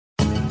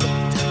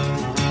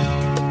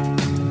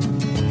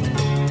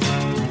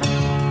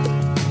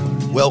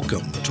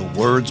Welcome to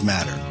Words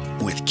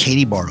Matter with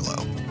Katie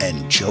Barlow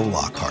and Joe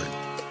Lockhart.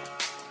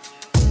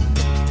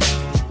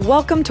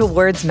 Welcome to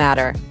Words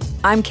Matter.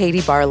 I'm Katie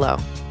Barlow.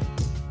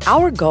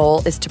 Our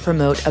goal is to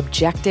promote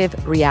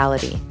objective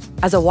reality.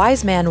 As a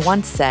wise man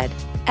once said,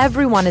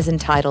 everyone is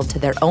entitled to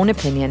their own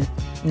opinion,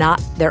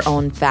 not their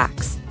own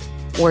facts.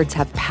 Words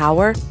have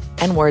power,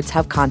 and words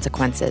have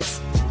consequences.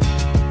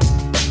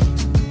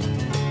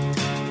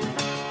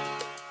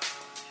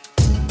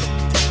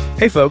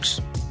 Hey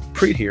folks,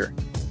 Preet here.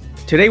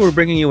 Today we're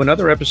bringing you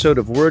another episode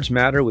of Words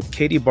Matter with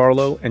Katie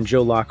Barlow and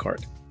Joe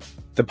Lockhart.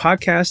 The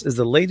podcast is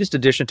the latest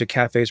addition to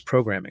Cafe's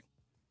programming.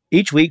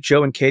 Each week,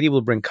 Joe and Katie will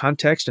bring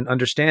context and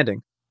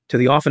understanding to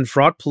the often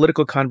fraught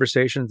political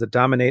conversations that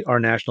dominate our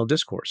national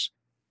discourse.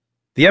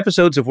 The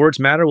episodes of Words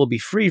Matter will be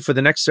free for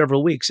the next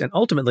several weeks and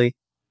ultimately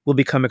will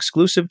become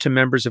exclusive to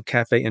members of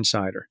Cafe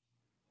Insider.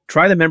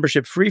 Try the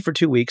membership free for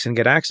 2 weeks and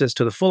get access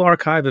to the full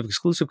archive of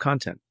exclusive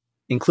content,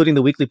 including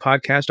the weekly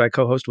podcast I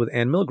co-host with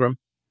Ann Milgram,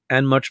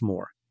 and much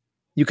more.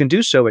 You can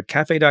do so at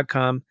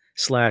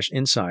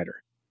cafe.com/insider.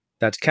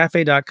 That's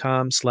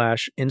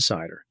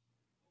cafe.com/insider.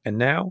 And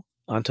now,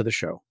 on to the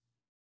show.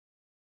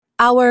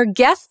 Our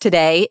guest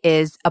today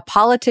is a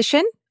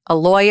politician, a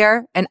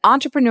lawyer, an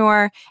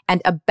entrepreneur,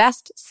 and a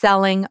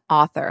best-selling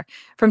author.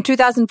 From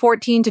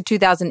 2014 to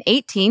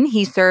 2018,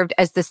 he served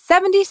as the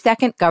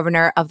 72nd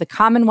governor of the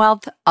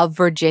Commonwealth of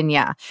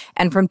Virginia.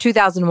 And from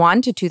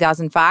 2001 to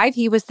 2005,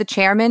 he was the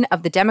chairman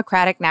of the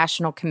Democratic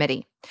National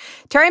Committee.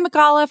 Terry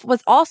McAuliffe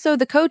was also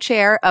the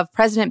co-chair of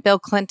President Bill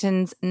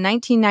Clinton's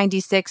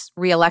 1996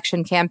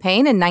 re-election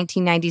campaign and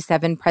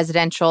 1997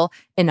 presidential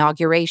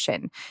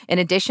inauguration. In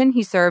addition,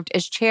 he served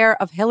as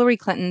chair of Hillary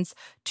Clinton's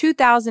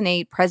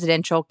 2008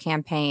 presidential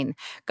campaign.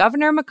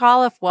 Governor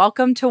McAuliffe,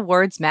 welcome to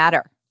Words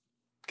Matter.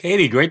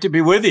 Katie, great to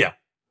be with you.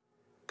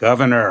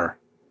 Governor,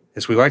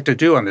 as we like to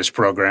do on this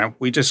program,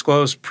 we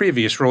disclose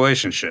previous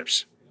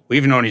relationships.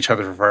 We've known each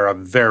other for a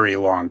very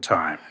long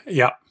time.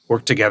 Yep.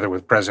 Worked together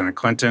with President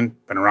Clinton,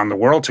 been around the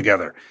world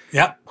together.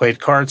 Yep. Played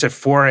cards at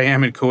 4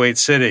 a.m. in Kuwait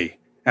City,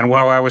 and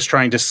while I was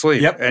trying to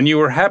sleep. Yep. And you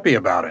were happy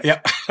about it.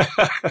 Yep.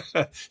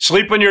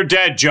 Sleep when you're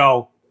dead,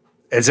 Joe.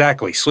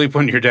 Exactly. Sleep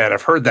when you're dead.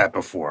 I've heard that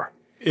before.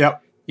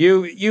 Yep.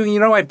 You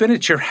know, I've been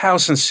at your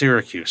house in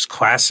Syracuse.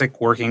 Classic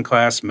working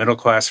class, middle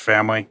class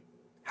family.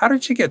 How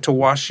did you get to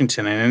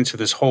Washington and into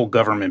this whole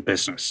government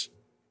business?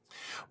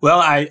 Well,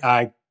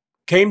 I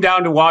came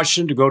down to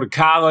Washington to go to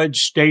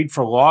college, stayed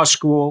for law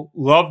school,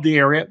 loved the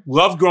area,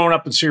 loved growing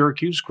up in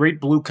Syracuse,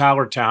 great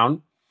blue-collar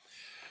town.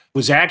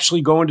 Was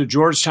actually going to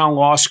Georgetown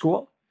Law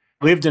School.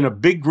 Lived in a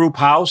big group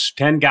house,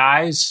 10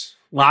 guys,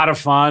 a lot of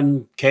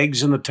fun,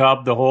 kegs in the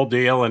tub, the whole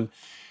deal. And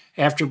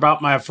after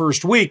about my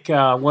first week,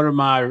 one of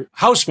my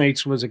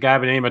housemates was a guy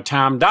by the name of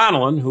Tom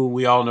Donilon, who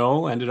we all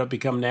know ended up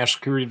becoming National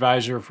Security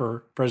Advisor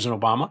for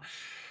President Obama,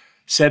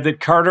 said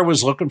that Carter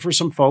was looking for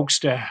some folks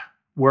to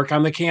work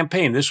on the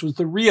campaign. This was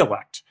the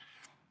re-elect.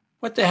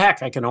 What the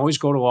heck? I can always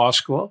go to law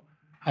school.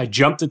 I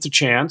jumped at the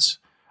chance,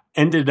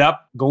 ended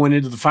up going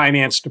into the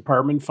finance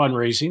department,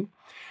 fundraising,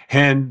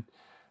 and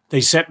they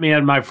sent me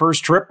on my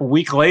first trip a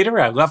week later.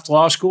 I left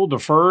law school,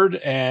 deferred,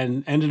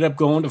 and ended up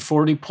going to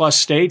 40-plus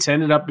states,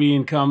 ended up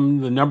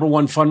become the number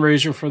one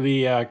fundraiser for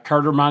the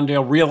Carter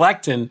Mondale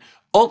re-elect, and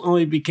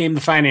ultimately became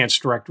the finance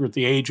director at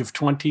the age of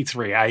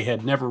 23. I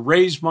had never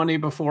raised money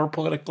before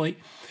politically,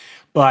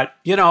 but,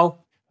 you know,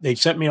 they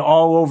sent me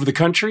all over the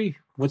country.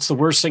 What's the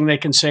worst thing they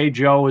can say,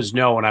 Joe, is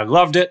no. And I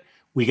loved it.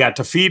 We got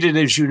defeated,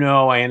 as you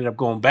know. I ended up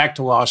going back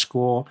to law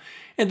school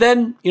and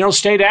then,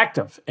 stayed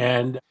active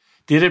and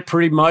did it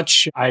pretty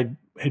much. I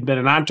had been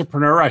an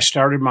entrepreneur. I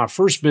started my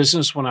first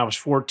business when I was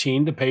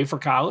 14 to pay for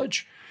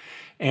college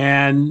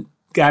and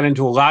got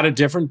into a lot of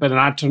different, been an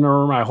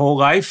entrepreneur my whole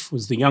life,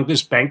 was the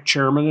youngest bank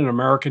chairman in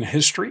American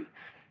history.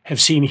 Have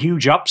seen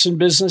huge ups in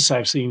business.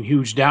 I've seen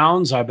huge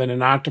downs. I've been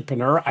an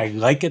entrepreneur. I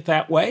like it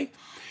that way.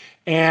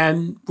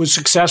 And was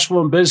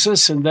successful in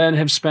business and then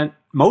have spent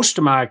most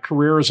of my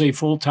career as a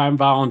full-time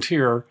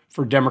volunteer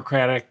for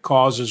Democratic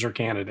causes or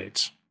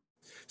candidates.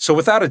 So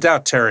without a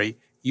doubt, Terry,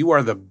 you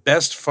are the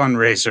best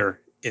fundraiser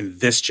in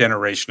this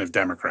generation of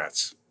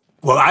Democrats.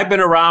 Well, I've been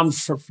around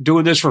for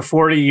doing this for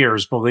 40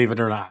 years, believe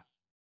it or not.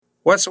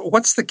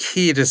 What's the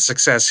key to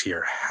success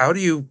here? How do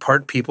you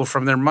part people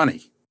from their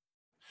money?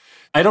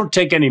 I don't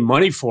take any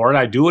money for it.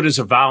 I do it as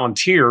a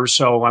volunteer.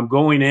 So I'm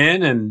going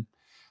in and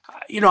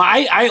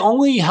I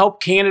only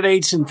help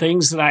candidates in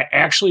things that I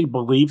actually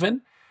believe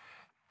in,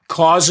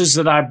 causes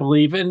that I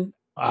believe in.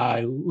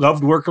 I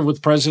loved working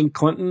with President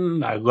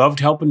Clinton. I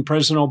loved helping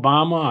President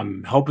Obama.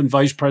 I'm helping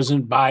Vice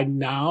President Biden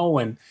now.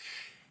 And,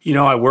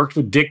 I worked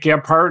with Dick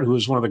Gephardt, who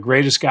was one of the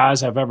greatest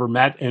guys I've ever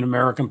met in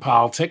American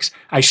politics.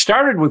 I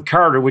started with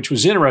Carter, which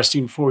was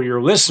interesting for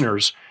your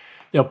listeners.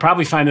 They'll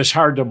probably find this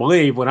hard to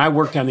believe. When I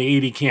worked on the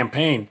 80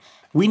 campaign,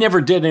 we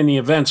never did any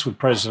events with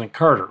President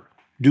Carter.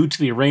 Due to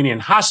the Iranian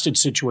hostage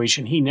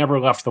situation, he never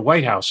left the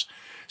White House.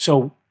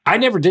 So I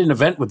never did an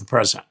event with the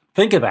president.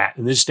 Think of that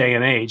in this day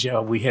and age.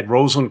 We had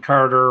Rosalind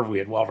Carter, we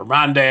had Walter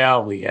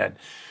Mondale, we had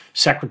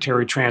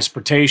Secretary of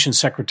Transportation,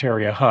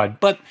 Secretary of HUD.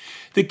 But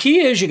the key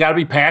is you got to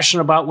be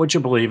passionate about what you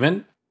believe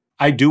in.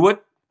 I do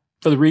it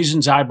for the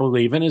reasons I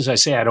believe in. As I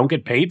say, I don't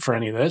get paid for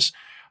any of this.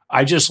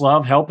 I just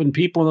love helping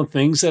people in the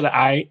things that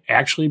I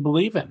actually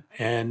believe in.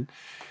 And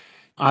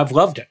I've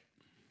loved it.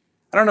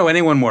 I don't know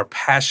anyone more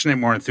passionate,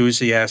 more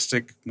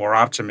enthusiastic, more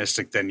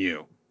optimistic than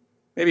you.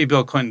 Maybe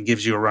Bill Clinton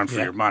gives you a run for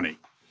your money.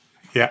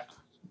 Yeah.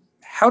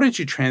 How did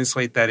you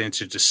translate that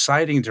into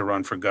deciding to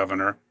run for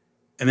governor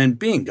and then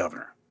being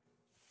governor?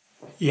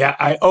 Yeah,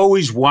 I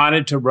always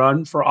wanted to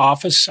run for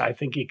office. I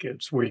think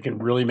it's where you can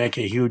really make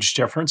a huge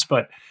difference.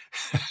 But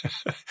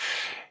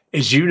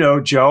as you know,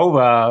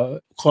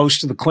 Joe, close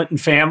to the Clinton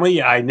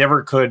family, I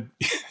never could.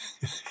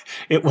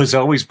 It was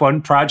always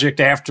one project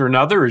after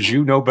another, as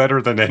you know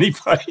better than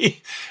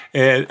anybody.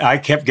 And I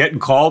kept getting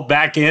called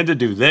back in to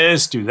do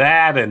this, do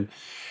that. And,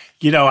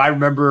 I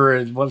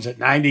remember, what was it,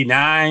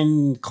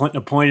 99? Clinton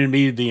appointed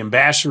me the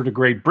ambassador to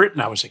Great Britain.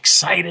 I was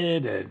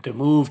excited to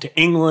move to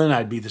England.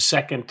 I'd be the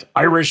second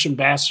Irish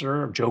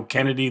ambassador, Joe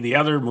Kennedy, the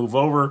other, move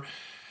over.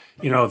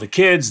 The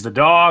kids, the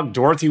dog,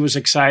 Dorothy was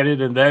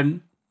excited. And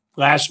then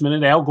last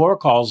minute, Al Gore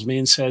calls me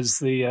and says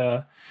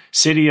the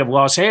city of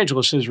Los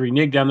Angeles has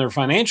reneged on their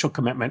financial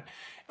commitment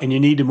and you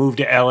need to move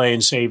to LA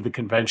and save the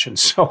convention.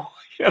 So,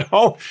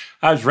 I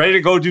was ready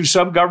to go do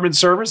some government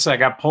service. I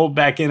got pulled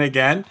back in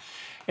again.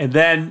 And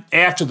then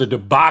after the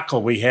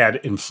debacle we had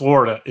in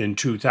Florida in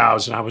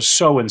 2000, I was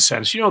so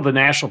incensed. The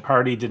National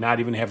Party did not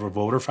even have a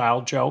voter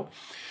file, Joe.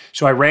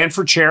 So I ran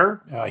for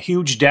chair,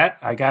 huge debt.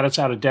 I got us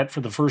out of debt for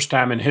the first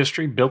time in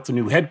history, built the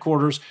new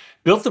headquarters,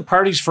 built the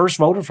party's first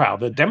voter file.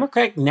 The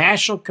Democratic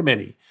National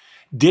Committee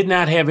did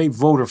not have a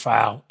voter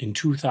file in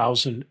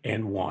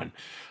 2001.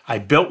 I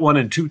built one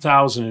in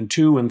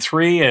 2002 and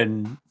 3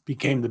 and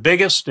became the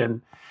biggest.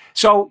 And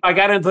so I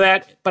got into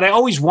that, but I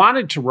always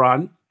wanted to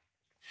run.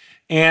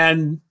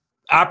 And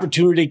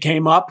opportunity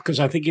came up because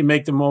I think you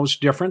make the most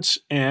difference.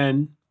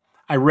 And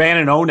I ran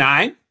in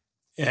 2009.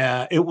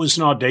 It was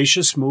an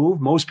audacious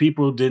move. Most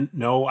people didn't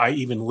know I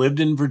even lived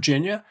in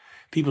Virginia.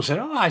 People said,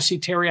 I see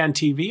Terry on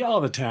TV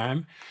all the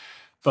time.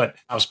 But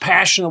I was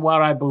passionate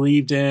about what I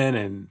believed in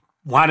and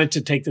wanted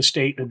to take the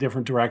state in a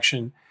different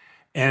direction.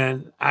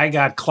 And I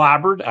got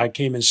clobbered. I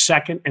came in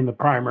second in the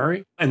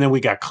primary. And then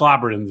we got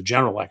clobbered in the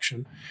general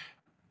election.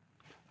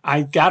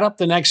 I got up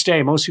the next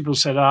day. Most people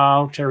said,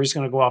 Terry's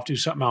going to go off, do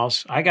something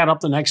else. I got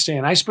up the next day,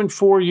 and I spent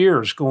 4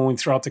 years going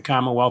throughout the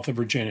Commonwealth of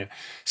Virginia,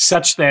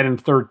 such that in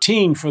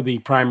 2013 for the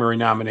primary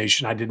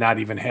nomination, I did not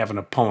even have an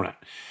opponent.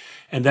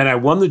 And then I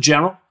won the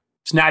general.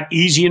 It's not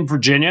easy in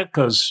Virginia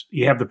because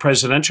you have the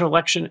presidential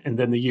election, and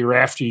then the year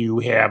after you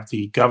have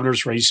the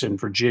governor's race in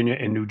Virginia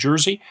and New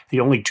Jersey, the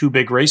only two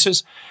big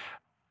races.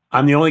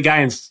 I'm the only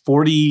guy in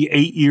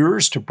 48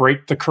 years to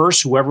break the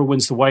curse. Whoever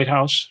wins the White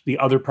House, the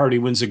other party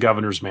wins the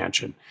governor's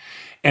mansion.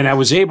 And I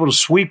was able to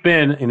sweep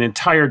in an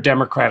entire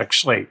Democratic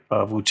slate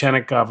of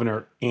lieutenant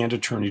governor and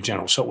attorney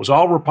general. So it was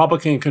all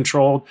Republican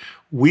controlled.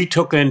 We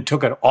took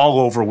it all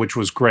over, which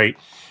was great.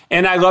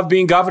 And I love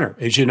being governor.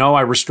 As you know,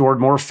 I restored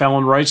more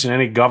felon rights than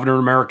any governor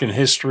in American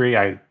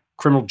history.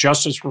 Criminal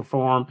justice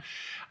reform.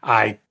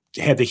 I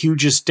had the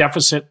hugest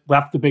deficit,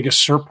 left the biggest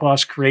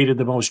surplus, created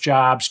the most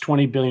jobs,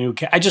 20 billion.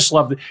 I just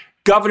love the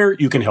governor.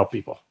 You can help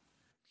people.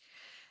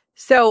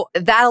 So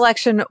that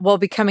election will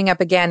be coming up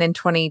again in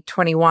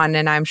 2021,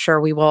 and I'm sure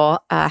we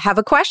will have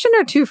a question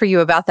or two for you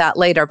about that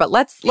later. But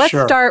let's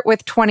start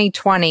with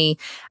 2020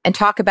 and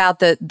talk about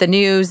the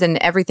news and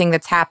everything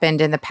that's happened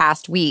in the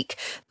past week.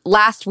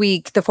 Last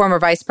week, the former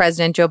Vice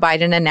President Joe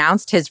Biden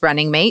announced his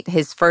running mate,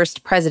 his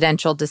first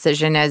presidential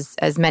decision,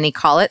 as many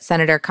call it,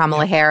 Senator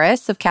Kamala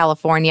Harris of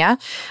California.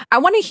 I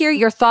want to hear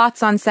your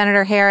thoughts on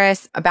Senator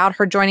Harris, about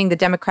her joining the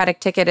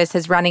Democratic ticket as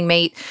his running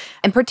mate,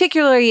 and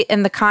particularly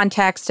in the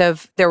context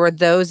of there were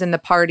those in the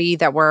party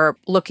that were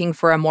looking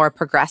for a more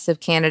progressive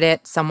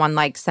candidate, someone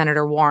like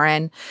Senator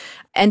Warren.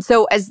 And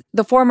so as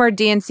the former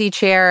DNC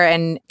chair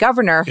and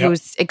governor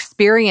who's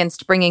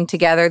experienced bringing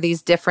together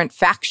these different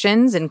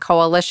factions and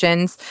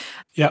coalitions,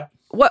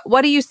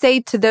 what do you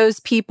say to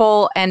those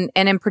people and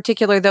in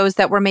particular those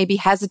that were maybe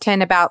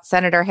hesitant about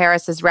Senator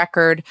Harris's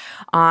record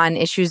on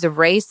issues of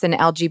race and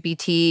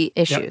LGBT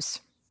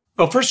issues?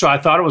 Well, first of all, I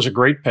thought it was a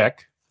great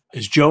pick.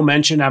 As Joe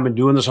mentioned, I've been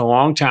doing this a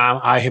long time.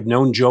 I have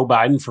known Joe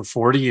Biden for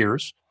 40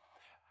 years.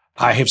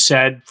 I have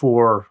said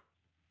for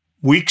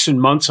weeks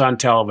and months on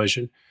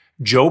television,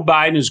 Joe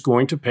Biden is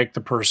going to pick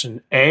the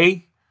person,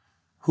 A,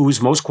 who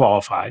is most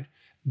qualified,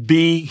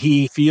 B,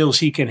 he feels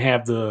he can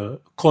have the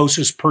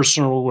closest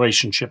personal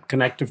relationship,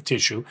 connective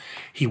tissue.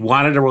 He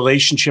wanted a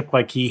relationship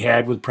like he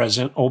had with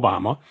President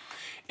Obama.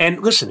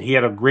 And listen, he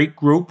had a great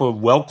group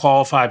of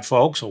well-qualified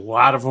folks, a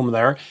lot of them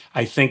there.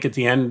 I think at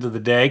the end of the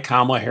day,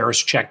 Kamala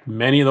Harris checked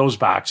many of those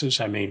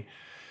boxes. I mean,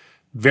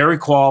 very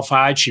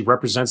qualified. She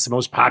represents the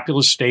most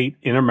populous state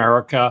in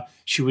America.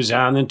 She was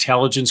on the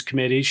Intelligence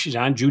Committee. She's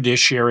on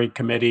Judiciary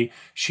Committee.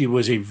 She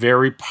was a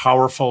very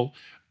powerful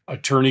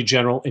Attorney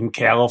General in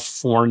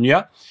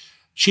California.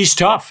 She's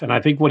tough. And I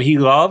think what he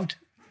loved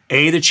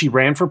that she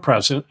ran for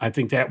president. I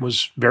think that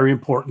was very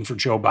important for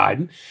Joe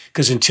Biden,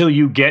 because until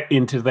you get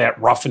into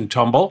that rough and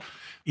tumble,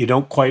 you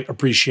don't quite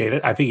appreciate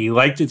it. I think he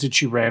liked it that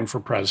she ran for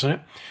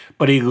president,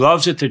 but he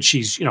loves it that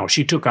she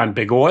took on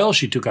big oil,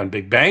 she took on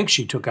big banks,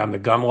 she took on the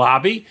gun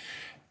lobby,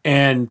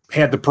 and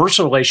had the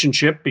personal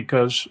relationship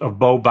because of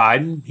Beau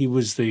Biden. He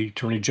was the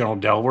Attorney General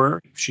of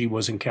Delaware. She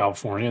was in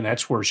California, and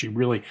that's where she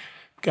really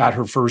got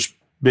her first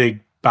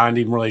big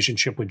bonding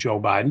relationship with Joe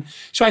Biden.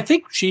 So I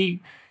think she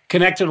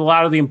connected a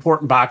lot of the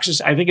important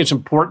boxes. I think it's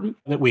important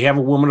that we have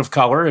a woman of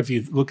color. If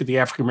you look at the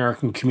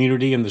African-American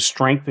community and the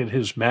strength it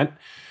has meant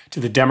to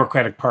the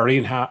Democratic Party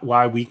and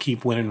why we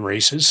keep winning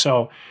races.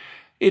 So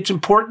it's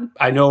important.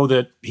 I know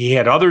that he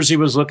had others he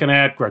was looking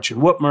at, Gretchen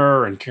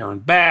Whitmer and Karen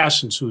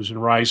Bass and Susan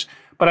Rice,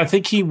 but I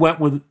think he went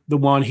with the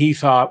one he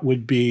thought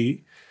would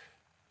be,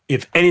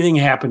 if anything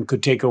happened,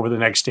 could take over the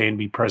next day and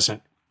be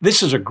president.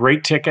 This is a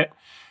great ticket.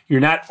 You're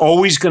not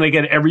always going to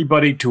get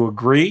everybody to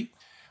agree,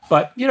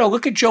 but,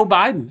 look at Joe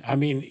Biden. I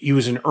mean, he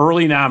was an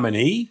early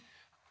nominee.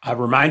 I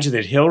remind you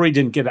that Hillary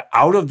didn't get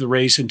out of the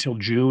race until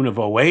June of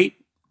 2008.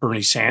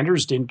 Bernie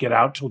Sanders didn't get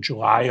out till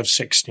July of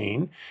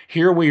 2016.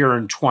 Here we are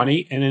in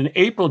 2020, and in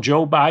April,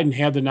 Joe Biden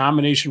had the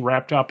nomination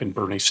wrapped up in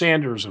Bernie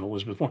Sanders and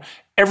Elizabeth Warren.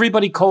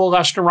 Everybody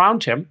coalesced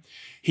around him.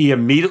 He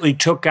immediately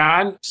took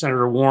on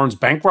Senator Warren's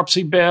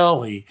bankruptcy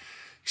bill. He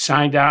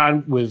signed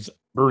on with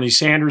Bernie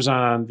Sanders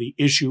on the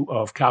issue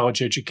of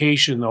college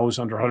education. Those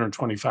under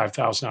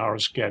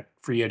 $125,000 get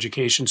free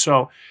education.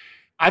 So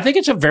I think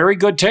it's a very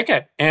good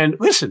ticket. And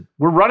listen,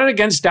 we're running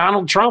against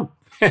Donald Trump.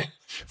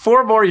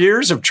 4 more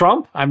years of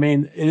Trump. I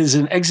mean, it is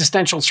an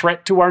existential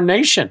threat to our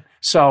nation.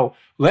 So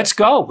let's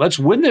go. Let's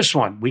win this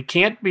one. We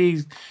can't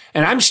be.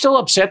 And I'm still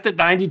upset that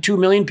 92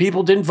 million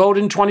people didn't vote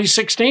in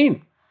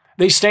 2016.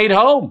 They stayed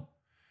home.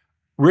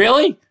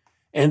 Really?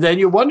 And then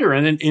you wonder.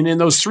 And in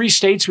those 3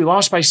 states, we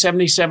lost by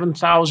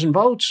 77,000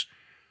 votes.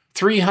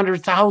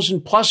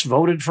 300,000 plus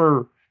voted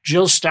for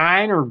Jill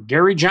Stein or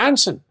Gary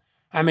Johnson.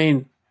 I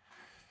mean,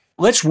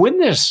 let's win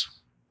this.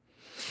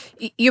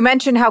 You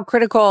mentioned how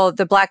critical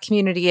the Black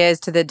community is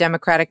to the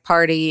Democratic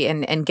Party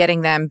and getting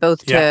them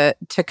both to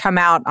come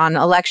out on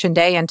Election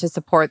Day and to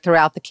support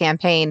throughout the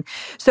campaign.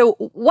 So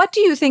what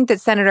do you think that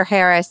Senator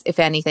Harris, if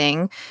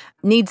anything,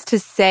 needs to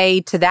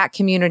say to that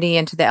community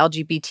and to the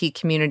LGBT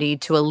community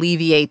to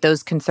alleviate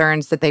those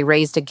concerns that they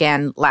raised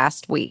again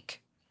last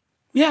week?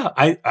 Yeah,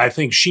 I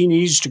think she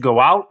needs to go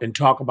out and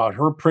talk about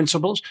her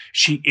principles.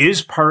 She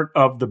is part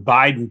of the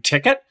Biden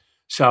ticket.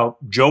 So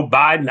Joe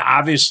Biden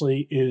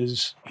obviously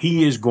is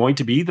going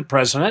to be the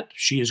president.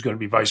 She is going to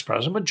be vice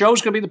president, but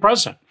Joe's going to be the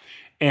president.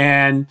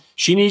 And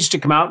she needs to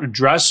come out and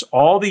address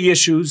all the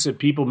issues that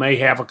people may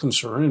have a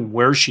concern and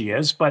where she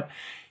is. But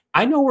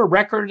I know her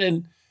record,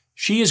 and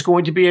she is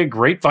going to be a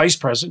great vice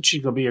president.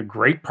 She's going to be a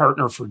great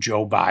partner for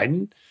Joe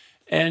Biden.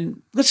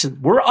 And listen,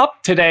 we're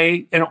up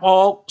today in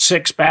all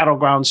 6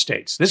 battleground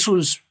states. This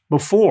was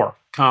before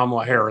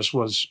Kamala Harris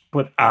was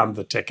put on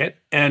the ticket.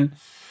 And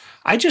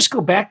I just go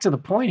back to the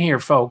point here,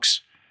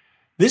 folks.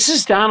 This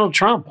is Donald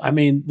Trump. I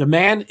mean, the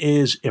man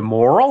is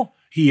immoral.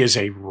 He is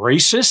a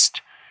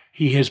racist.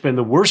 He has been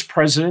the worst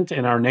president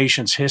in our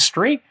nation's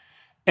history.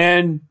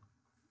 And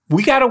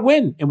we got to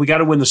win. And we got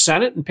to win the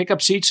Senate and pick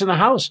up seats in the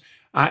House.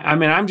 I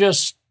mean, I'm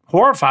just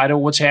horrified at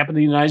what's happened to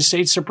the United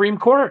States Supreme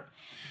Court.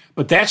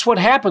 But that's what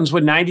happens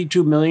when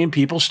 92 million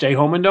people stay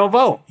home and don't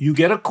vote. You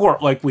get a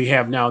court like we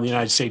have now in the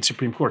United States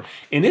Supreme Court.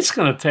 And it's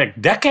going to take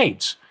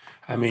decades.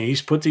 I mean,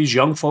 he's put these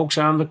young folks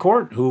on the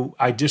court who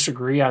I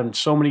disagree on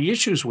so many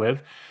issues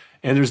with,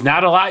 and there's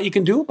not a lot you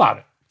can do about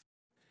it.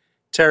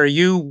 Terry,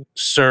 you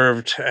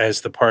served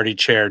as the party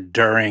chair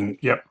during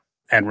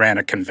and ran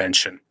a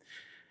convention.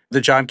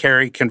 The John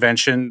Kerry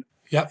Convention,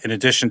 in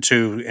addition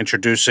to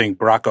introducing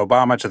Barack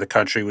Obama to the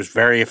country, was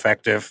very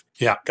effective.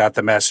 Got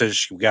the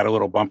message. We got a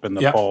little bump in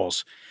the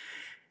polls.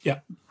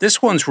 This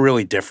one's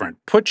really different.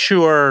 Put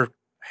your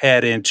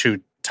head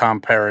into Tom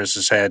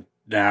Perez's head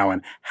now,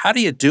 and how do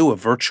you do a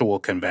virtual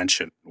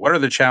convention? What are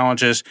the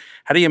challenges?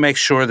 How do you make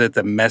sure that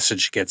the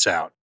message gets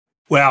out?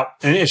 Well,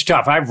 and it's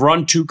tough. I've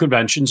run 2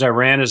 conventions. I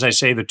ran, as I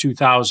say, the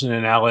 2000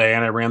 in LA,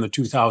 and I ran the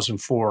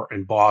 2004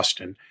 in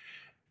Boston.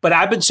 But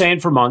I've been saying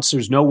for months,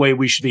 there's no way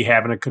we should be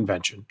having a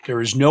convention. There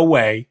is no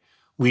way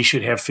we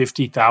should have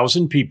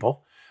 50,000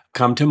 people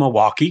come to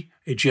Milwaukee.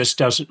 It just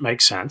doesn't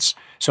make sense.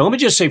 So let me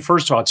just say,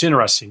 first of all, it's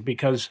interesting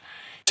because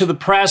to the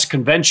press,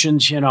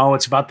 conventions,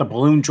 it's about the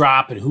balloon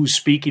drop and who's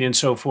speaking and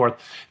so forth.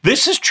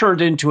 This has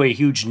turned into a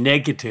huge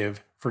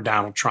negative for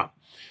Donald Trump.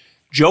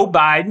 Joe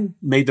Biden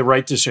made the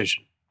right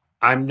decision.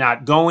 I'm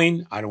not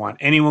going. I don't want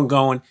anyone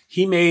going.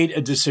 He made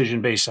a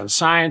decision based on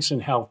science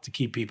and health to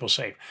keep people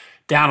safe.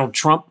 Donald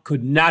Trump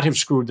could not have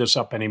screwed this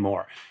up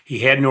anymore. He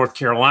had North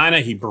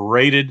Carolina. He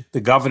berated the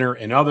governor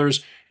and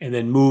others and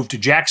then moved to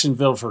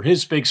Jacksonville for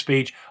his big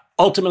speech,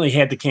 ultimately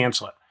had to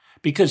cancel it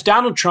because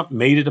Donald Trump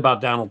made it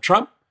about Donald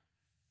Trump.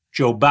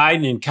 Joe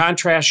Biden, in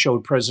contrast,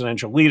 showed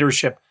presidential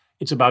leadership.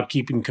 It's about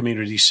keeping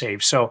communities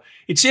safe. So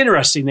it's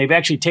interesting. They've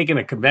actually taken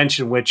a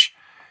convention which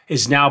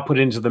is now put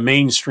into the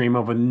mainstream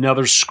of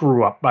another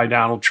screw up by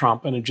Donald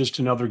Trump and just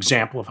another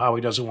example of how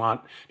he doesn't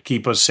want to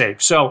keep us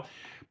safe. So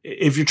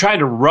if you're trying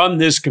to run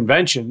this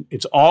convention,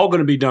 it's all going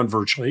to be done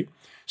virtually.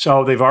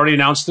 So they've already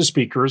announced the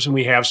speakers, and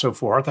we have so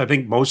forth. I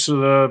think most of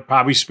the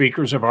probably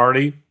speakers have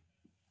already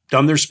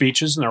done their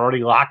speeches, and they're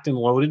already locked and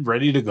loaded,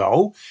 ready to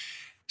go.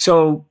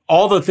 So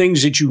all the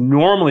things that you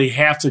normally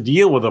have to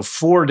deal with of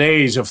 4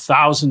 days of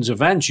thousands of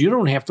events, you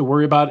don't have to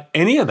worry about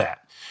any of that.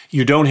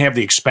 You don't have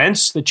the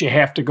expense that you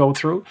have to go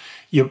through.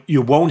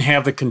 You won't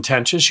have the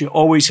contentious. You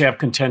always have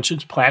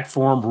contentious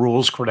platform,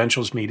 rules,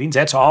 credentials, meetings.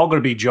 That's all going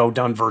to be, Joe,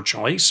 done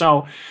virtually.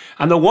 So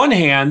on the one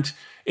hand,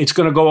 it's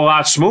going to go a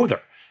lot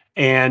smoother,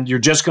 and you're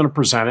just going to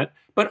present it.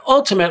 But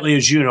ultimately,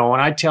 as you know,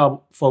 and I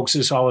tell folks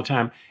this all the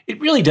time, it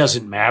really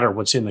doesn't matter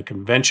what's in the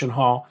convention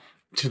hall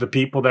to the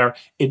people there.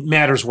 It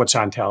matters what's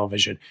on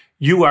television.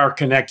 You are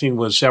connecting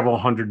with several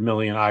 100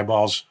 million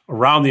eyeballs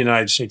around the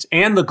United States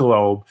and the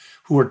globe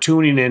who are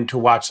tuning in to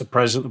watch the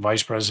president, the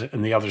vice president,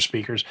 and the other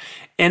speakers.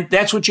 And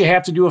that's what you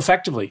have to do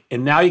effectively.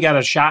 And now you got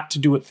a shot to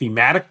do it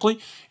thematically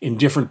in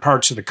different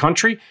parts of the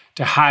country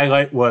to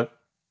highlight what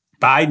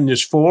Biden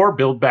is for,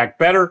 Build Back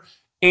Better,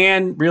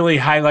 and really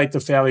highlight the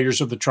failures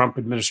of the Trump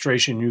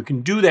administration. You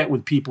can do that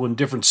with people in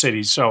different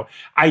cities. So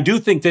I do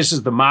think this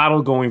is the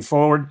model going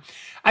forward.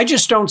 I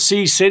just don't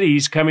see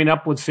cities coming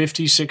up with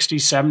 $50, $60,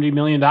 $70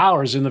 million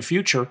in the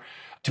future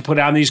to put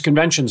on these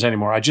conventions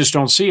anymore. I just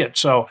don't see it.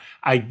 So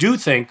I do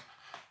think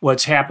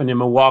what's happened in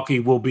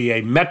Milwaukee will be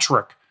a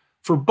metric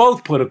for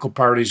both political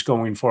parties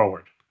going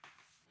forward.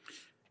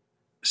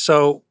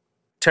 So,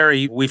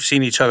 Terry, we've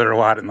seen each other a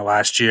lot in the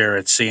last year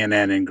at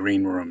CNN in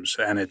green rooms.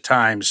 And at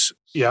times,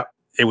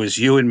 it was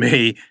you and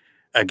me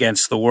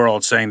against the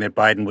world saying that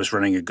Biden was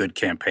running a good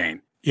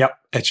campaign. Yep,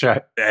 that's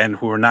right. And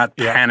who were not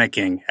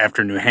panicking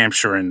after New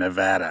Hampshire and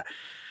Nevada.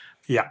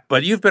 Yeah.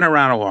 But you've been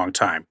around a long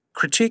time.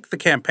 Critique the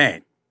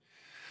campaign.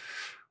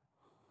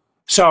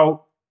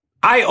 So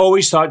I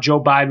always thought Joe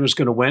Biden was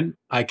going to win.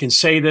 I can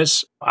say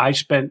this. I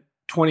spent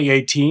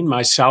 2018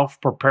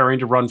 myself preparing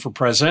to run for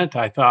president.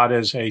 I thought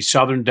as a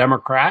Southern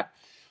Democrat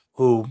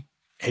who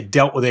had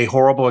dealt with a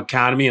horrible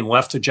economy and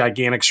left a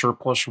gigantic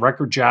surplus,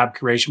 record job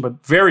creation,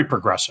 but very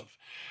progressive.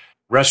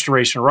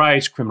 Restoration of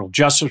rights, criminal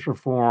justice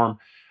reform.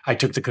 I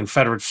took the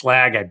Confederate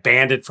flag. I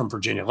banned it from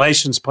Virginia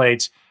license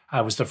plates. I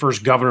was the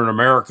first governor in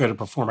America to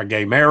perform a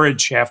gay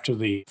marriage after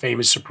the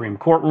famous Supreme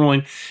Court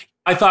ruling.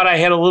 I thought I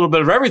had a little bit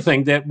of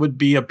everything that would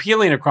be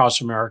appealing across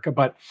America.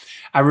 But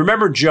I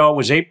remember, Joe, it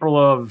was April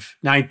of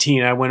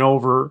 19. I went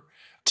over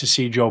to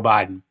see Joe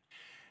Biden,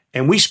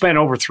 and we spent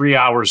over 3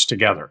 hours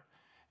together.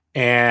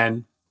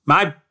 And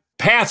my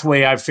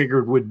pathway, I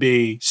figured, would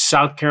be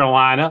South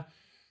Carolina,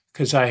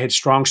 because I had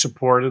strong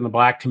support in the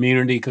Black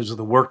community because of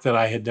the work that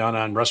I had done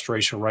on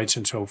restoration of rights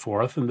and so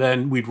forth. And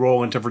then we'd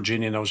roll into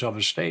Virginia and those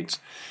other states.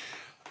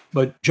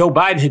 But Joe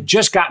Biden had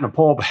just gotten a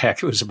poll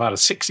back. It was about a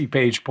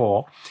 60-page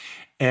poll.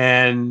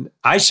 And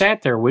I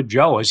sat there with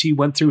Joe as he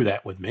went through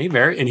that with me.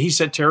 And he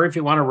said, Terry, if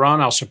you want to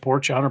run, I'll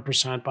support you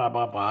 100%, blah,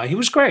 blah, blah. He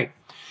was great.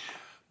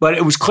 But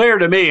it was clear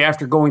to me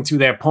after going through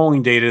that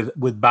polling data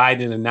with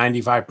Biden and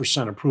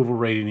 95% approval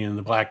rating in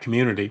the Black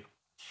community.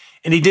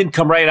 And he didn't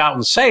come right out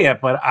and say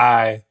it, but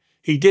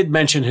he did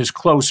mention his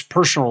close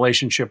personal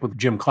relationship with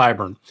Jim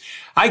Clyburn.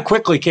 I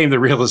quickly came to the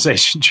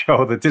realization,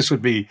 Joe, that this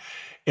would be,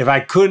 if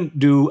I couldn't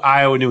do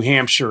Iowa, New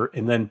Hampshire,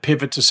 and then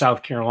pivot to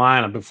South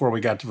Carolina before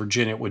we got to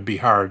Virginia, it would be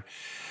hard.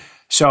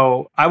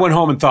 So I went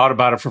home and thought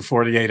about it for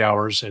 48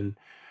 hours, and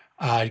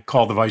I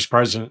called the vice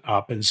president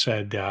up and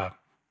said,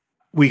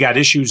 we got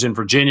issues in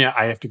Virginia.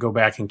 I have to go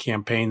back and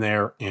campaign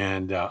there,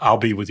 and I'll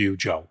be with you,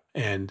 Joe.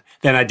 And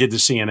then I did the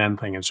CNN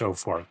thing and so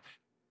forth.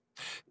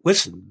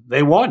 Listen,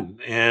 they won,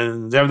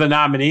 and they're the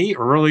nominee,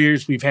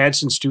 earliest we've had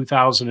since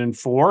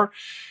 2004.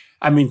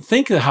 I mean,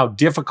 think of how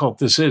difficult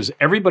this is.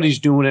 Everybody's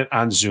doing it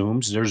on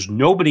Zooms. There's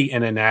nobody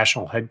in a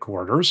national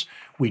headquarters.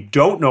 We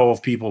don't know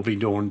if people will be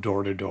doing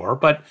door-to-door,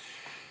 but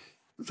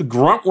the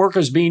grunt work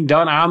is being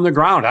done on the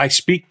ground. I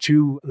speak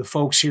to the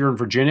folks here in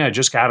Virginia. I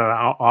just got an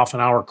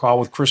off-an-hour call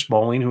with Chris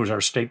Bowling, who's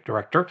our state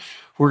director.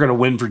 We're going to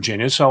win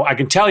Virginia. So I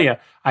can tell you,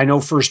 I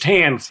know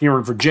firsthand here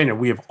in Virginia,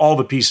 we have all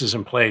the pieces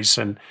in place.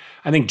 And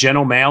I think Jen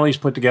O'Malley's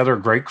put together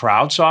a great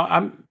crowd. So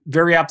I'm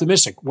very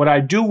optimistic. What I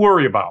do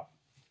worry about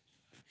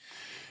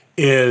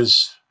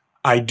is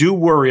I do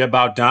worry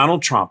about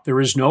Donald Trump. There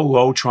is no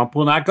low, Trump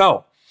will not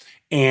go.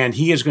 And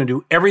he is going to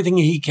do everything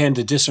he can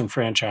to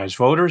disenfranchise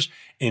voters.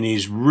 And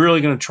he's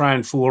really going to try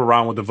and fool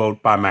around with the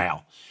vote by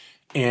mail.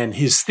 And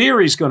his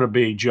theory is going to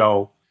be,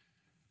 Joe,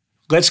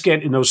 let's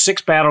get in those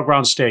 6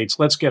 battleground states,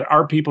 let's get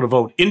our people to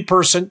vote in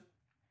person.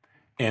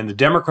 And the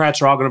Democrats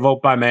are all going to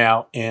vote by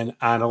mail. And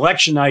on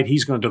election night,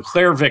 he's going to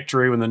declare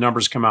victory when the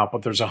numbers come out.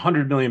 But there's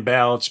 100 million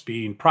ballots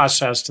being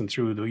processed and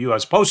through the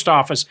U.S. Post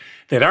Office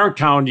that aren't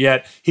counted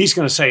yet. He's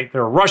going to say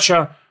they're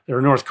Russia,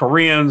 they're North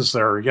Koreans,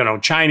 they're,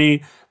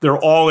 Chinese, they're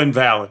all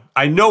invalid.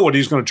 I know what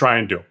he's going to try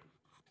and do.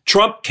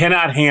 Trump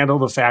cannot handle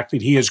the fact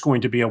that he is going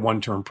to be a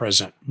one-term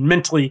president.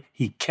 Mentally,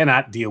 he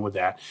cannot deal with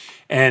that.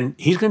 And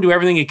he's going to do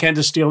everything he can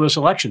to steal this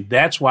election.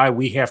 That's why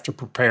we have to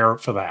prepare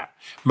for that.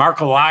 Mark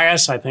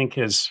Elias, I think,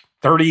 has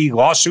 30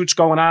 lawsuits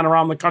going on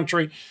around the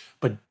country.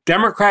 But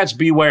Democrats,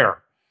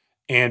 beware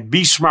and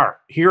be smart.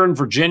 Here in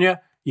Virginia,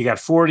 you got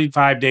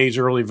 45 days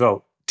early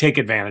vote. Take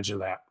advantage of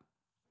that.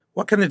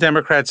 What can the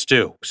Democrats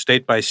do,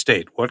 state by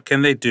state? What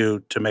can they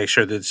do to make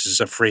sure that this is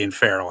a free and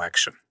fair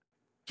election?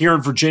 Here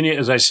in Virginia,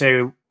 as I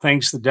say,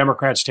 thanks to the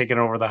Democrats taking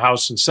over the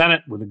House and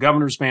Senate with the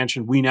governor's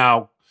mansion, we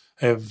now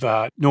have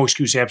no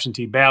excuse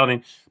absentee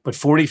balloting, but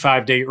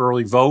 45-day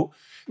early vote,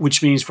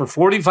 which means for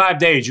 45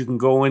 days you can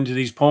go into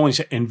these polling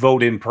and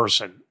vote in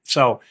person.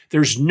 So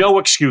there's no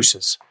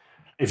excuses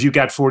if you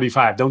got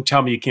 45. Don't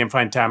tell me you can't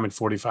find time in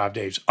 45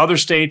 days. Other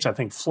states, I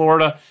think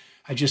Florida,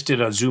 I just did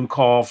a Zoom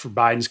call for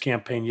Biden's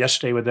campaign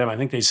yesterday with them. I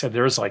think they said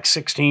there's like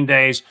 16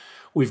 days.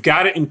 We've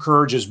got to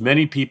encourage as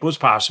many people as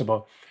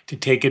possible to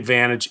take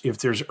advantage, if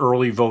there's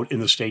early vote in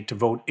the state, to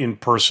vote in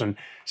person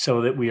so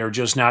that we are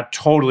just not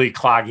totally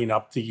clogging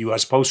up the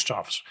U.S. Post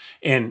Office.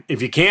 And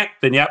if you can't,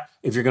 then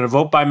if you're going to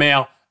vote by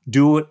mail,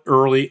 do it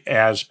early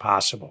as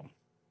possible.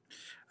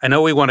 I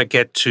know we want to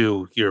get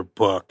to your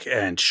book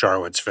and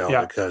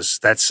Charlottesville because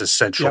that's a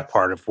central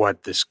part of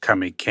what this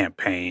coming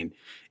campaign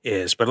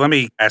is. But let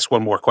me ask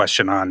one more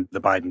question on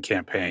the Biden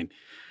campaign.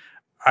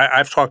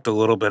 I've talked a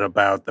little bit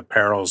about the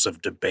perils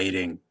of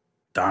debating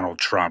Donald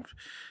Trump,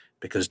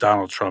 because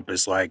Donald Trump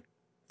is like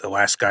the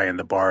last guy in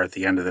the bar at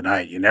the end of the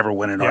night. You never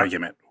win an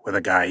argument with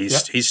a guy.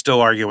 He's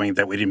still arguing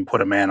that we didn't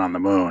put a man on the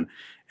moon,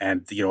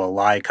 and a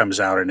lie comes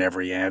out in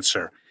every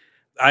answer.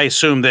 I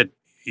assume that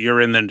you're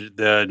in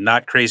the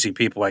not crazy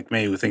people like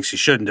me who thinks he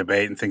shouldn't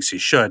debate and thinks he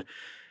should.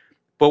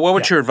 But what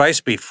would your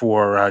advice be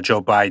for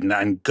Joe Biden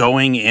on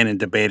going in and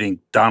debating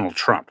Donald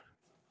Trump?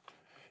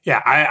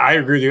 Yeah, I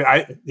agree with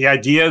you. The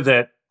idea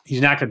that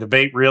he's not going to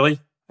debate, really,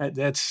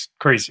 that's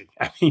crazy.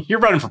 I mean, you're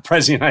running for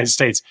president of the United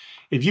States.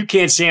 If you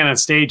can't stand on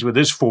stage with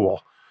this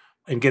fool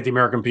and get the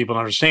American people to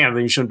understand,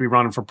 then you shouldn't be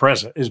running for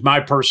president, is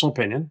my personal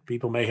opinion.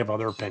 People may have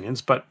other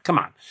opinions, but come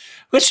on.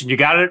 Listen, you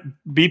got to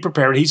be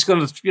prepared. He's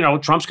going to,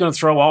 Trump's going to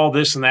throw all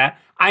this and that.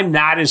 I'm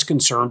not as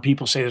concerned.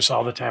 People say this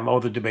all the time. Oh,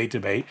 the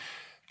debate.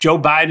 Joe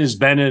Biden has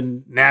been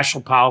in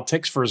national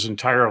politics for his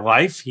entire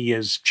life. He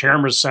is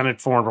chairman of Senate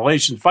Foreign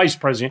Relations, vice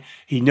president.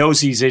 He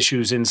knows these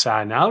issues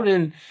inside and out.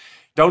 And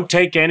don't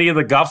take any of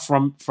the guff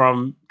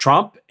from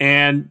Trump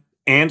and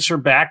answer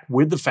back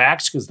with the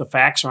facts, because the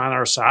facts are on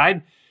our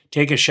side.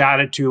 Take a shot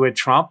at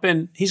Trump,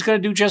 and he's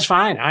going to do just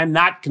fine. I'm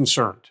not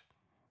concerned.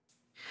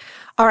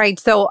 All right.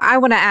 So I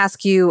want to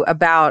ask you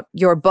about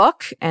your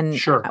book. And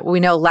we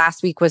know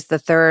last week was the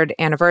 3rd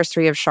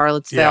anniversary of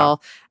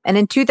Charlottesville. Yeah. And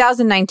in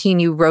 2019,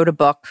 you wrote a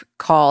book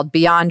called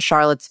Beyond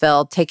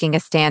Charlottesville, Taking a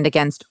Stand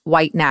Against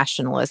White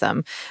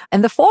Nationalism.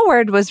 And the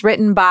foreword was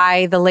written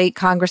by the late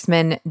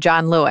Congressman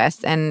John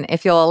Lewis. And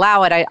if you'll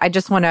allow it, I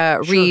just want to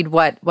read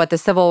what the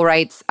civil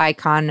rights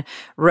icon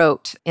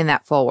wrote in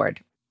that foreword.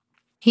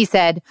 He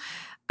said,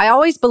 "I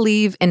always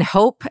believe in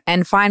hope,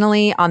 and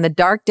finally, on the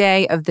dark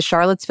day of the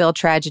Charlottesville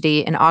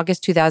tragedy in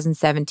August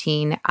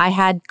 2017, I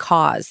had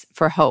cause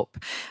for hope.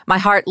 My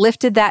heart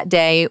lifted that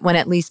day when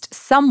at least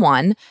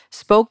someone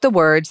spoke the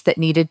words that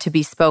needed to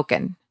be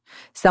spoken.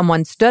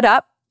 Someone stood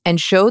up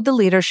and showed the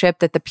leadership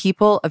that the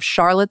people of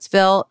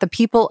Charlottesville, the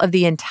people of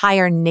the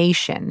entire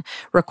nation,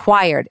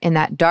 required in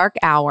that dark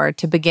hour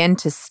to begin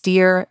to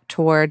steer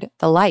toward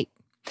the light.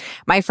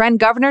 My friend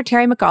Governor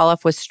Terry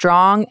McAuliffe was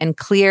strong and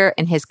clear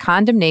in his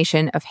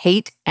condemnation of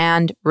hate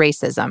and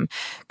racism.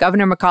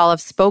 Governor McAuliffe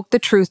spoke the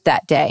truth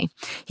that day.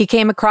 He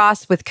came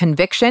across with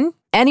conviction.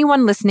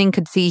 Anyone listening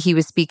could see he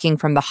was speaking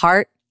from the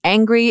heart,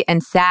 angry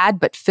and sad,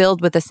 but filled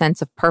with a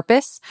sense of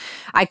purpose.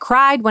 I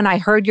cried when I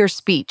heard your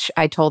speech,"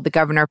 I told the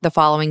governor the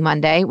following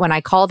Monday, when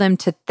I called him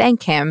to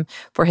thank him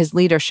for his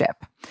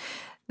leadership.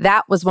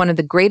 "That was one of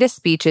the greatest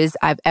speeches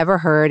I've ever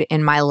heard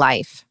in my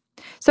life."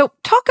 So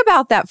talk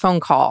about that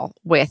phone call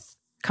with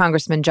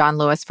Congressman John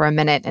Lewis for a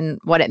minute, and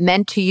what it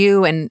meant to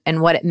you and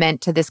what it meant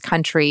to this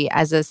country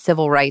as a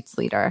civil rights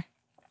leader.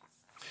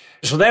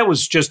 So that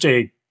was just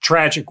a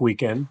tragic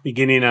weekend,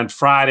 beginning on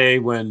Friday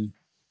when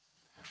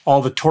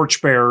all the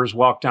torchbearers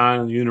walked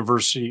on the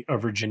University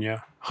of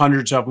Virginia,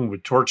 hundreds of them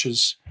with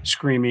torches,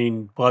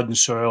 screaming, "Blood and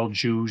soil,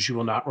 Jews, you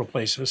will not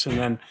replace us." And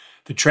then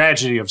the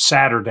tragedy of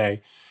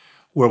Saturday,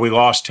 where we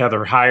lost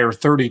Heather Heyer,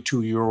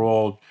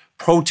 32-year-old,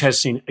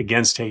 protesting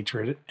against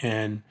hatred.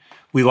 And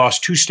we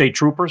lost 2 state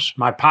troopers,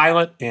 my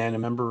pilot and a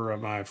member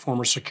of my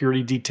former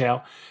security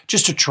detail.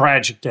 Just a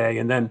tragic day.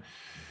 And then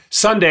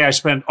Sunday, I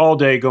spent all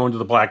day going to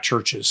the black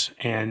churches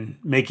and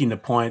making the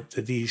point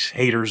that these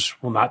haters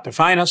will not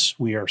define us.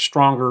 We are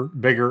stronger,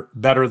 bigger,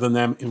 better than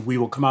them, and we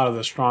will come out of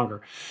this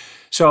stronger.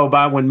 So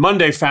about when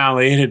Monday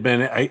finally, it had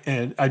been,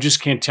 I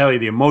just can't tell you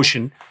the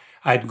emotion.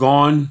 I'd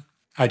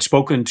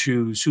spoken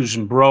to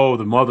Susan Breaux,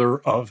 the mother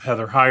of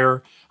Heather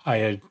Heyer. I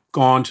had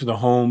gone to the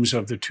homes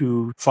of the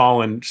 2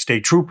 fallen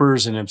state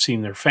troopers and have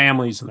seen their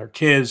families and their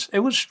kids. It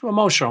was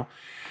emotional.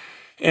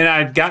 And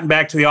I'd gotten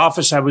back to the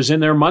office. I was in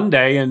there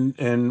Monday,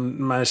 and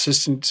my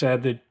assistant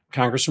said that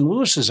Congressman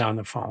Lewis is on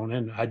the phone.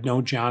 And I'd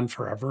known John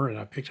forever, and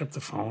I picked up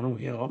the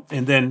phone.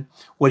 And then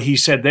what he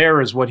said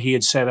there is what he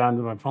had said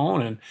onto my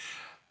phone. And,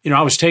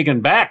 I was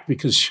taken back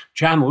because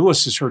John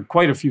Lewis has heard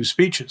quite a few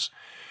speeches.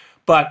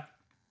 But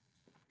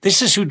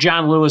this is who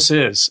John Lewis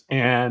is.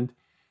 And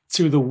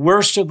through the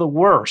worst of the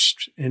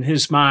worst in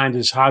his mind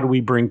is how do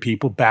we bring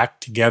people back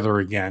together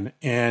again?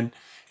 And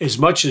as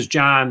much as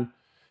John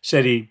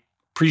said he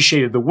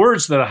appreciated the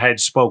words that I had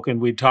spoken,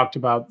 we talked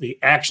about the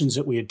actions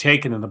that we had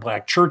taken in the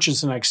black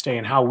churches the next day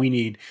and how we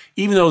need,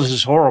 even though this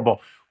is horrible,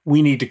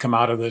 we need to come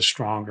out of this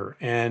stronger.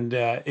 And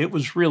it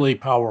was really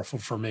powerful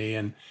for me.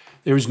 And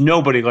there was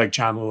nobody like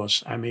John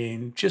Lewis. I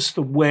mean, just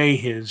the way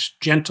his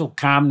gentle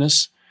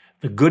calmness,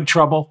 the good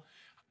trouble,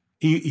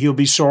 he'll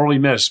be sorely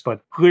missed,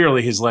 but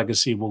clearly his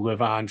legacy will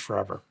live on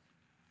forever.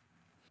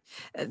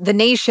 The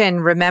nation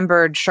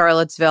remembered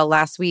Charlottesville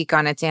last week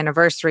on its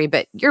anniversary,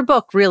 but your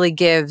book really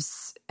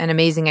gives an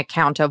amazing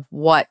account of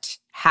what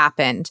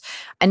happened.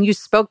 And you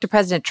spoke to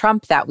President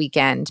Trump that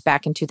weekend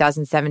back in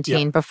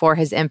 2017 before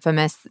his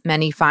infamous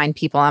 "many fine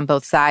people on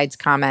both sides"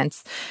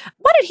 comments.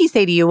 What did he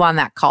say to you on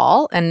that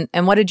call? And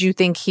what did you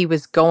think he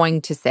was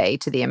going to say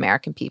to the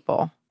American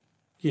people?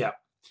 Yeah.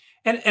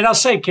 And I'll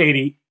say,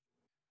 Katie,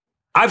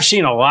 I've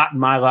seen a lot in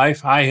my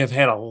life. I have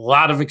had a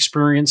lot of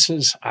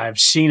experiences. I've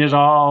seen it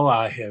all.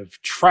 I have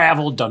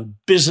traveled, done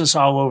business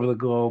all over the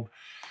globe.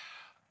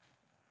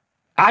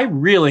 I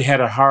really had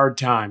a hard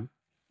time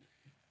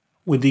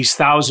with these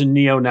 1,000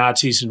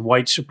 neo-Nazis and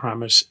white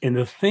supremacists and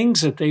the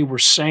things that they were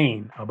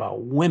saying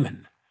about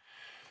women,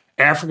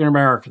 African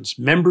Americans,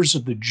 members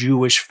of the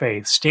Jewish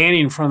faith,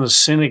 standing in front of the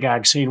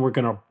synagogue saying, we're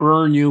going to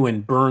burn you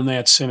and burn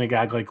that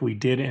synagogue like we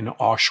did in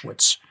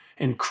Auschwitz,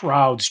 and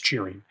crowds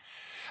cheering.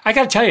 I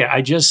got to tell you,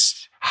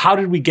 how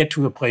did we get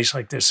to a place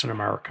like this in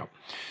America?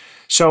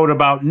 So at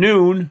about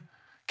noon,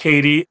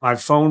 Katie, my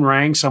phone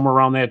rang somewhere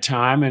around that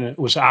time, and it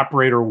was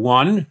Operator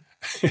 1,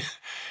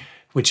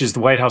 which is the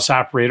White House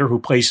operator who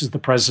places the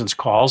president's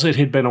calls. It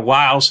had been a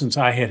while since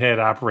I had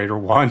Operator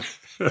 1.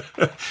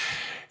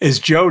 As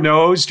Joe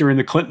knows, during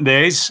the Clinton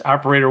days,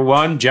 Operator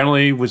 1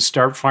 generally would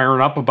start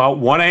firing up about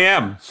 1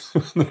 a.m.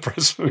 The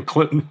President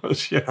Clinton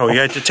was, Oh,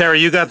 yeah, Terry,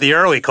 you got the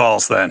early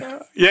calls then.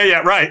 Yeah,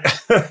 right.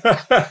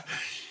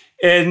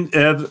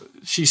 And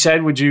she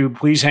said, would you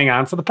please hang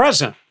on for the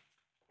president?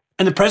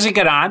 And the president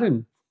got on,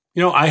 and,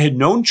 I had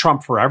known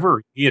Trump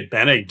forever. He had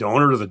been a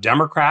donor to the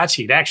Democrats.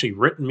 He'd actually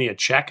written me a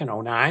check in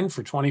 2009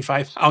 for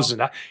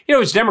 $25,000. He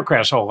was Democrat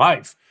his whole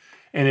life,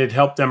 and it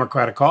helped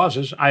Democratic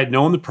causes. I had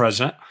known the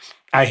president.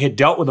 I had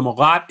dealt with him a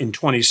lot in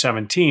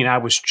 2017. I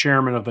was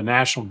chairman of the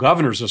National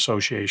Governors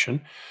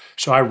Association,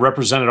 so I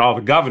represented all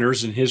the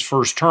governors in his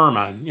first term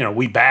on,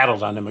 we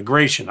battled on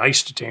immigration,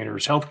 ICE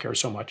detainers, healthcare,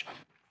 so much.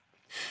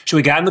 So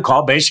we got in the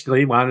call,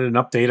 basically wanted an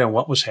update on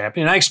what was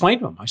happening. And I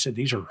explained to him, I said,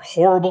 these are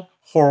horrible,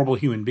 horrible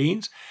human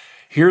beings.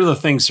 Here are the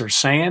things they're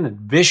saying, and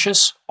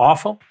vicious,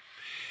 awful.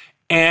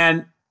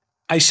 And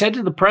I said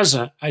to the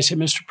president,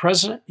 Mr.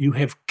 President, you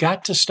have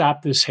got to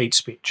stop this hate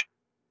speech.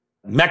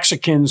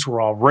 Mexicans were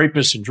all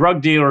rapists and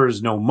drug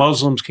dealers. No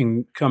Muslims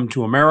can come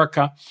to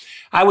America.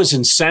 I was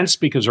incensed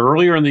because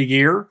earlier in the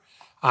year,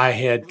 I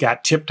had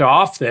got tipped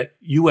off that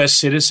U.S.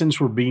 citizens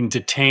were being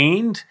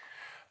detained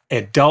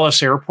at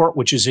Dulles Airport,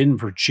 which is in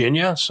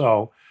Virginia.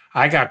 So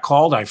I got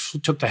called. I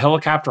took the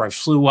helicopter. I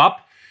flew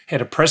up,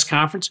 had a press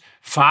conference.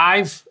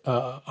 5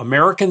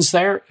 Americans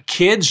there,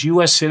 kids,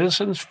 U.S.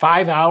 citizens,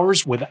 5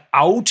 hours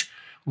without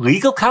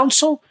legal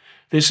counsel.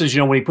 This is,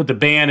 when he put the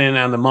ban in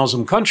on the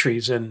Muslim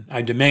countries, and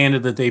I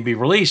demanded that they be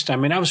released. I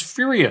mean, I was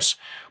furious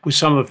with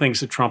some of the things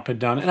that Trump had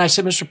done. And I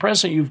said, Mr.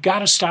 President, you've got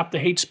to stop the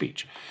hate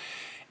speech.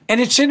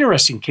 And it's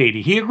interesting,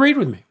 Katie. He agreed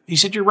with me. He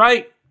said, you're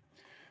right.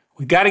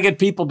 We got to get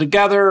people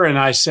together. And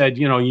I said,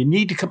 you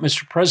need to come,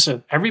 Mr.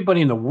 President.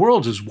 Everybody in the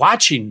world is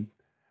watching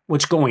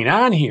what's going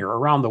on here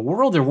around the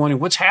world. They're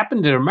wondering what's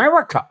happened in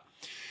America.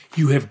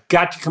 You have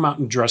got to come out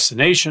and address the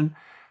nation.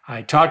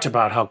 I talked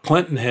about how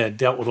Clinton had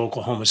dealt with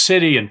Oklahoma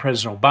City and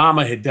President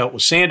Obama had dealt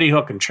with Sandy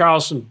Hook and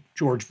Charleston,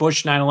 George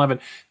Bush, 9/11.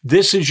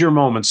 This is your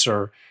moment,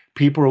 sir.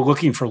 People are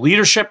looking for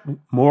leadership,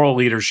 moral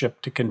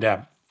leadership to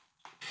condemn.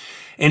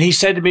 And he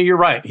said to me, you're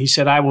right. He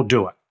said, I will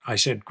do it. I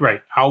said,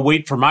 great. I'll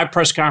wait for my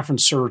press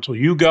conference, sir, till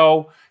you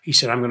go. He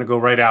said, I'm going to go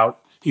right out.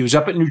 He was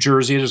up at New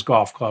Jersey at his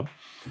golf club.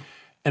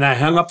 And I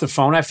hung up the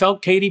phone. I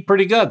felt, Katie,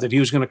 pretty good that he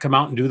was going to come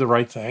out and do the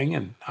right thing,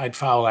 and I'd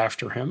follow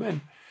after him.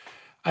 And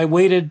I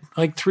waited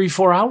like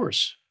 3-4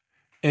 hours.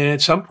 And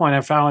at some point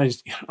I finally,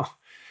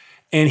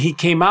 and he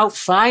came out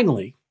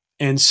finally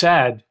and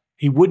said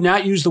he would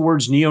not use the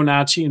words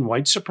neo-Nazi and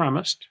white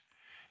supremacist.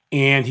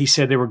 And he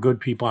said they were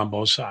good people on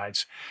both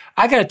sides.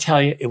 I got to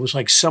tell you, it was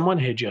like someone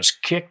had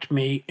just kicked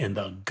me in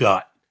the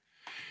gut.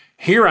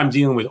 Here I'm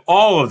dealing with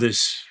all of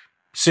this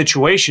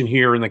situation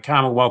here in the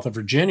Commonwealth of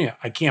Virginia.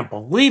 I can't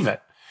believe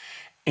it.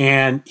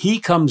 And he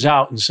comes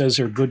out and says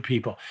they're good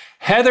people.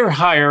 Heather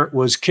Heyer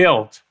was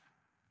killed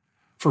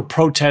for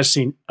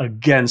protesting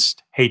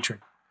against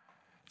hatred.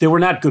 They were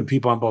not good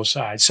people on both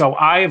sides. So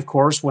I, of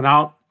course, went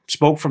out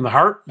spoke from the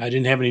heart. I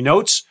didn't have any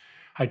notes.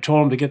 I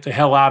told them to get the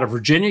hell out of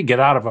Virginia, get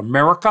out of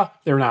America.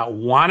 They're not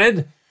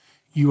wanted.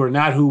 You are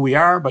not who we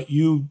are, but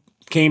you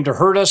came to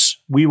hurt us.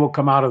 We will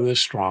come out of this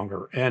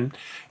stronger. And,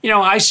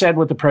 I said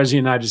what the President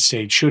of the United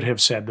States should have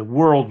said. The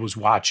world was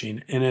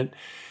watching. And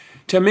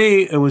to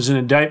me, it was an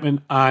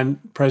indictment on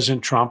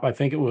President Trump. I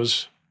think it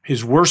was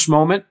his worst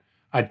moment.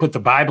 I'd put the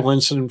Bible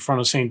incident in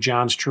front of St.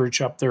 John's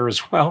Church up there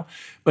as well.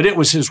 But it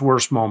was his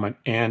worst moment.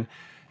 And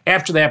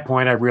after that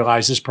point, I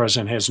realized this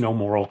president has no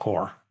moral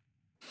core.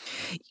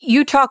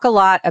 You talk a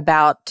lot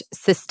about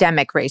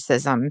systemic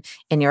racism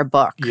in your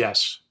book.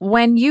 Yes.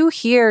 When you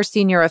hear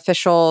senior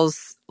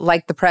officials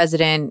like the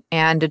president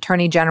and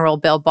Attorney General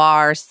Bill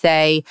Barr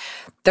say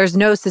there's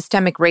no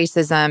systemic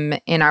racism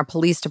in our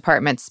police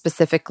department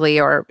specifically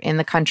or in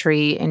the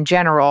country in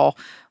general,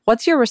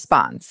 what's your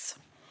response?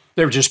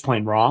 They're just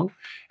plain wrong.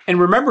 And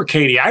remember,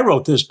 Katie, I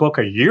wrote this book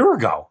a year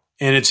ago.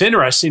 And it's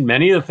interesting,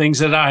 many of the things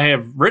that I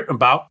have written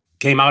about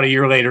came out a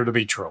year later to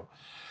be true.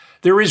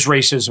 There is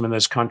racism in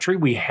this country.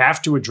 We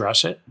have to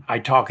address it. I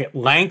talk at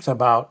length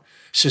about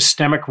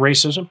systemic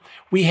racism.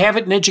 We have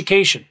it in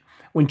education.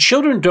 When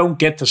children don't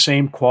get the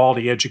same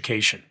quality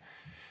education,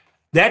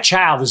 that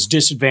child is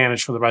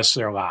disadvantaged for the rest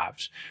of their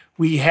lives.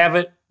 We have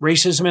it,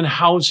 racism in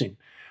housing.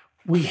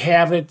 We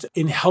have it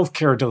in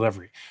healthcare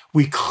delivery.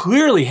 We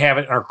clearly have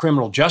it in our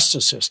criminal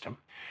justice system.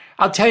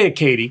 I'll tell you,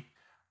 Katie,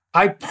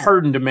 I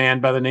pardoned a man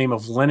by the name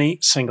of Lenny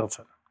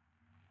Singleton.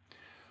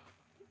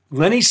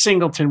 Lenny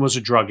Singleton was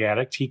a drug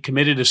addict. He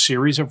committed a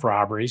series of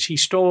robberies. He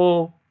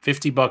stole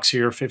 $50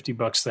 here,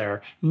 $50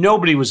 there.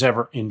 Nobody was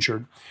ever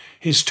injured.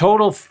 His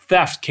total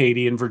theft,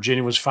 Katie, in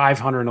Virginia was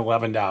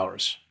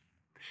 $511.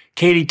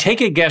 Katie,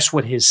 take a guess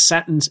what his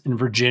sentence in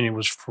Virginia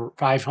was for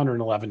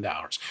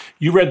 $511.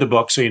 You read the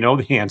book, so you know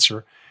the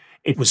answer.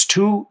 It was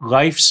 2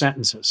 life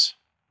sentences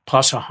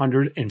plus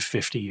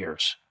 150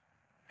 years.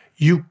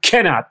 You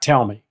cannot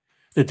tell me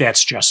that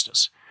that's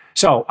justice.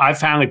 So I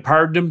finally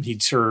pardoned him.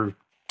 He'd served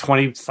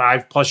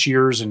 25 plus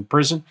years in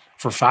prison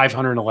for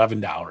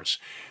 $511.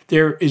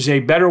 There is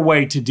a better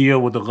way to deal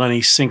with the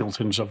Lenny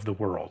Singletons of the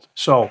world.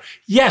 So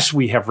yes,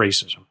 we have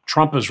racism.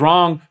 Trump is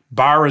wrong.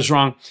 Barr is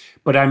wrong.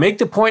 But I make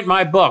the point in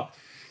my book,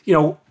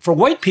 for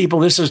white people,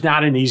 this is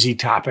not an easy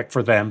topic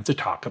for them to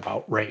talk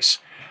about race.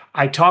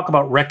 I talk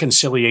about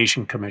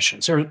reconciliation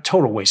commissions. They're a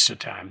total waste of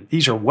time.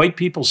 These are white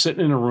people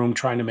sitting in a room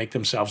trying to make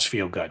themselves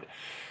feel good.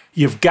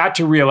 You've got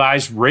to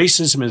realize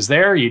racism is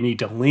there. You need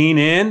to lean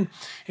in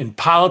and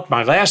polish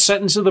my last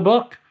sentence of the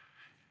book.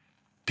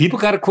 People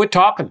got to quit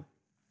talking.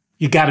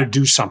 You got to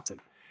do something.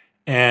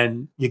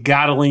 And you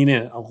got to lean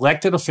in.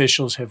 Elected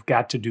officials have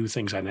got to do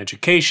things on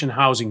education,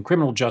 housing,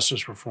 criminal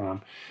justice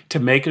reform to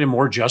make it a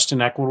more just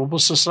and equitable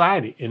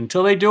society. And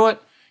until they do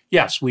it,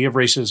 yes, we have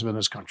racism in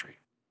this country.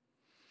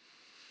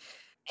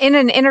 In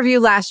an interview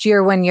last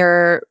year when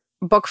your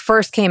book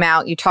first came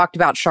out, you talked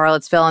about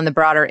Charlottesville and the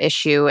broader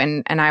issue,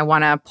 and I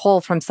want to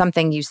pull from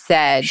something you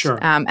said. Sure.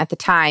 At the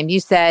time. You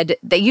said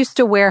they used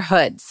to wear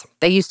hoods.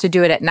 They used to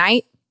do it at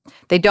night.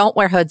 They don't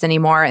wear hoods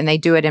anymore, and they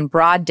do it in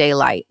broad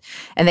daylight.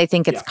 And they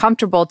think it's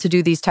comfortable to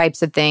do these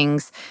types of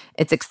things.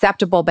 It's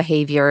acceptable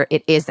behavior.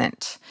 It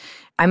isn't.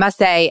 I must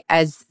say,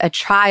 as a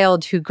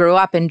child who grew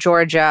up in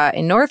Georgia,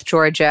 in North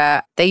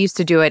Georgia, they used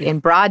to do it in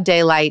broad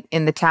daylight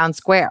in the town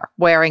square,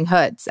 wearing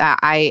hoods.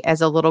 I,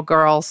 as a little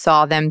girl,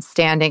 saw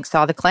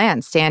the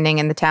Klan standing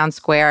in the town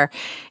square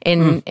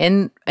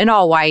in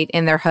all white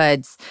in their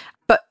hoods.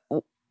 But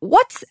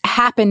what's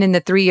happened in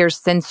the 3 years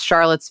since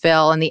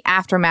Charlottesville and the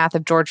aftermath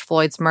of George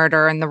Floyd's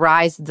murder and the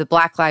rise of the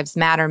Black Lives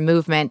Matter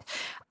movement?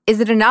 Is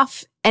it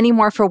enough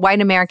anymore for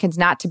white Americans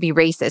not to be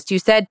racist? You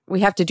said we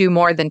have to do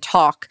more than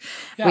talk.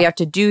 Yeah. We have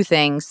to do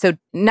things. So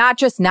not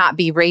just not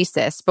be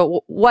racist,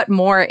 but what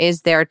more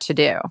is there to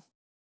do?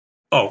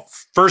 Oh,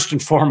 first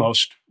and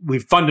foremost,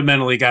 we've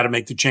fundamentally got to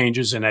make the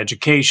changes in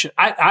education.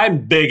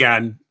 I'm big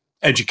on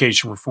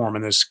education reform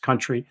in this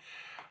country.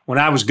 When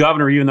I was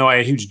governor, even though I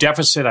had a huge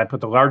deficit, I put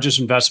the largest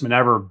investment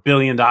ever, $1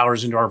 billion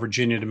into our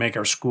Virginia to make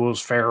our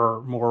schools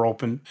fairer, more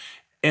open.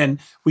 And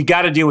we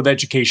got to deal with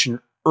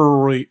education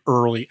early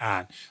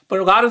on. But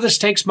a lot of this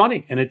takes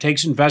money and it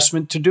takes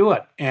investment to do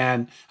it.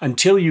 And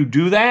until you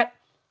do that,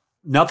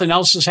 nothing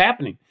else is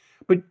happening.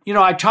 But,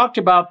 I talked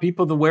about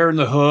people that wearing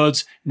the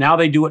hoods. Now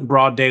they do it in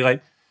broad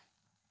daylight.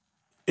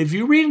 If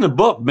you read in the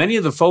book, many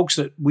of the folks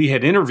that we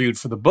had interviewed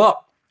for the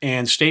book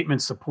and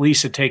statements the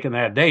police had taken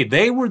that day,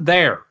 they were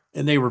there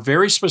and they were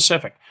very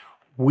specific.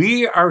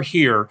 We are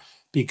here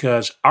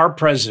because our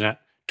president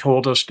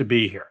told us to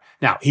be here.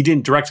 Now, he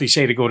didn't directly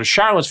say to go to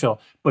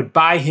Charlottesville, but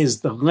by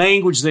the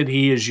language that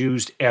he has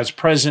used as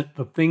president,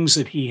 the things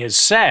that he has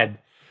said,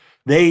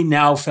 they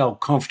now felt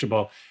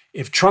comfortable.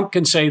 If Trump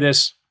can say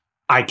this,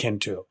 I can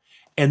too.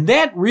 And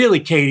that really,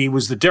 Katie,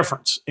 was the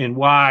difference in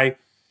why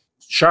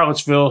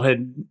Charlottesville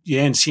you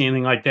hadn't seen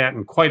anything like that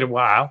in quite a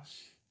while.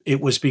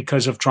 It was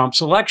because of Trump's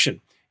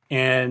election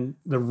and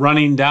the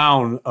running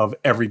down of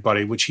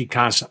everybody, which he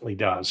constantly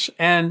does.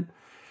 And,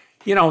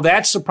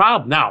 that's the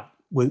problem. Now,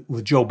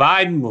 with Joe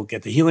Biden, we'll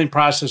get the healing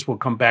process. We'll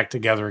come back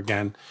together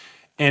again.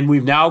 And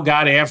we've now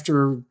got,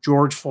 after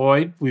George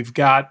Floyd, we've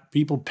got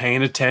people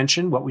paying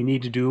attention, what we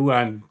need to do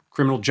on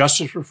criminal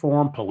justice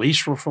reform,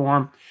 police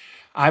reform.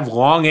 I've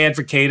long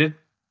advocated,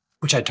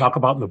 which I talk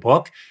about in the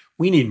book,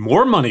 we need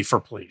more money for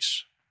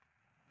police,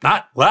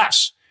 not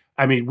less.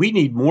 I mean, we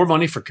need more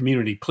money for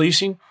community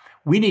policing.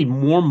 We need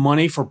more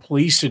money for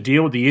police to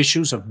deal with the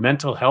issues of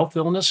mental health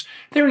illness.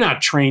 They're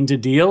not trained to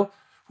deal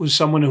with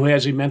someone who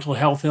has a mental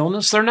health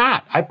illness. They're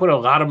not. I put a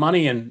lot of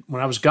money in,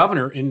 when I was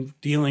governor, in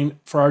dealing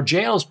for our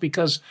jails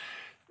because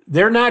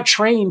they're not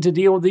trained to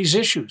deal with these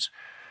issues.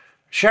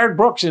 Sherrod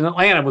Brooks in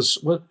Atlanta was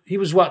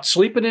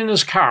sleeping in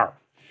his car,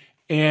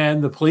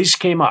 and the police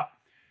came up.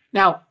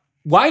 Now,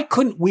 why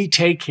couldn't we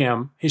take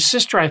him? His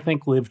sister, I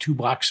think, lived 2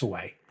 blocks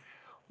away.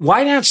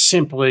 Why not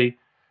simply,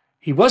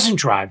 he wasn't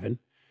driving,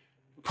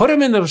 put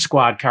him in the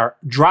squad car,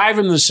 drive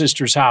him to the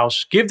sister's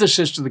house, give the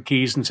sister the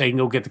keys, and say, you can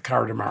go get the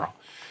car tomorrow.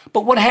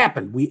 But what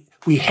happened?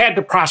 We had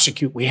to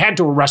prosecute. We had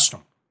to arrest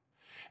him.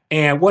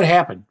 And what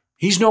happened?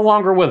 He's no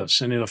longer with us.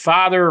 And the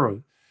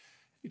father,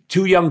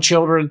 2 young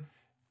children,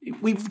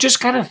 we've just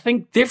got to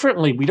think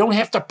differently. We don't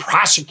have to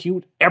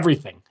prosecute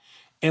everything.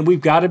 And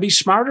we've got to be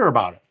smarter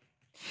about it.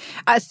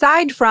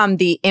 Aside from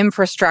the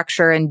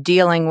infrastructure and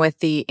dealing with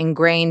the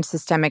ingrained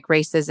systemic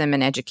racism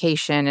in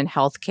education and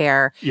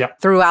healthcare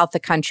throughout the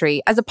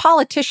country, as a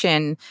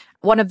politician,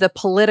 one of the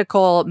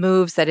political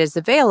moves that is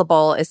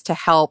available is to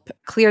help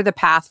clear the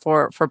path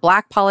for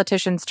Black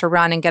politicians to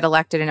run and get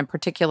elected, and in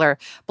particular,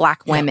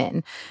 Black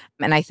women.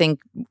 And I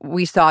think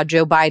we saw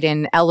Joe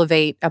Biden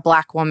elevate a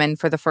Black woman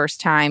for the first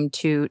time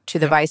to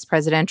the vice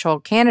presidential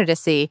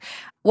candidacy.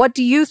 What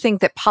do you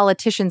think that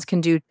politicians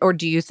can do, or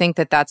do you think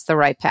that that's the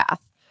right path?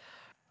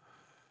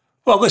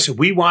 Well, listen,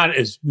 we want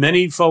as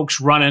many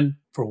folks running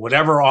for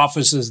whatever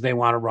offices they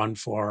want to run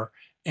for.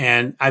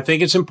 And I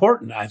think it's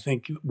important. I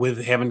think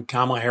with having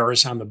Kamala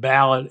Harris on the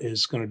ballot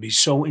is going to be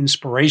so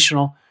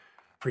inspirational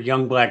for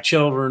young Black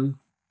children,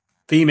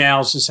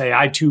 females, to say,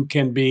 I too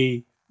can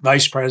be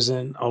vice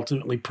president,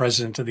 ultimately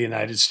president of the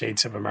United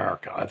States of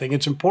America. I think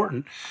it's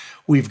important.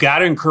 We've got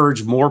to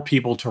encourage more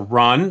people to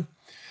run.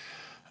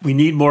 We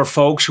need more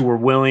folks who are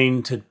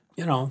willing to,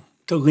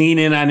 to lean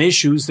in on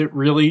issues that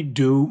really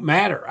do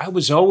matter. I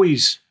was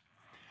always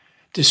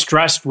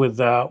distressed with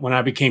when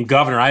I became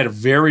governor. I had a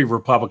very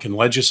Republican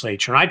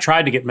legislature, and I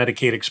tried to get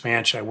Medicaid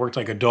expansion. I worked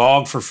like a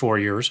dog for 4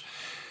 years.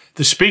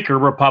 The speaker,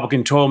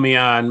 Republican, told me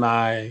on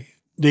my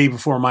day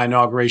before my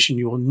inauguration,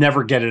 you will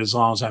never get it as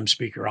long as I'm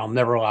speaker. I'll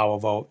never allow a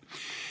vote.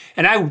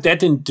 And that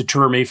didn't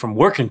deter me from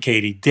working,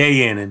 Katie,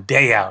 day in and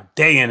day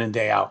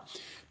out,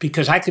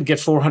 because I could get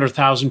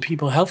 400,000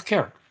 people health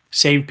care,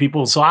 save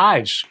people's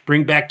lives,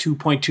 bring back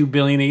 $2.2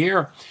 billion a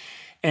year.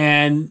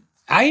 And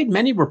I had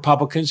many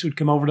Republicans who'd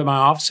come over to my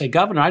office and say,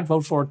 Governor, I'd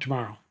vote for it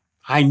tomorrow.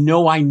 I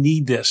know I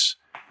need this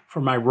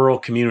for my rural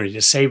community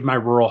to save my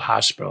rural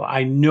hospital.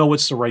 I know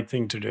it's the right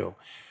thing to do.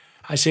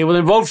 I say, well,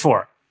 then vote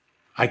for it.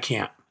 I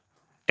can't.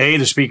 A,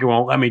 the speaker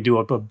won't let me do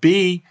it. But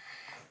B,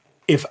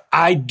 if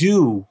I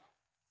do,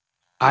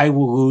 I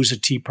will lose a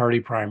Tea Party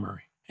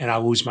primary and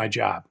I'll lose my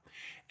job.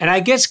 And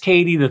I guess,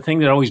 Katie, the thing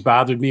that always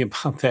bothered me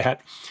about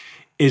that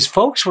is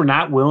folks were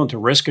not willing to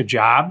risk a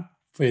job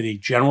for the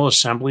General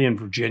Assembly in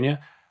Virginia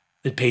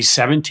that pays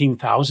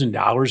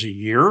 $17,000 a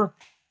year.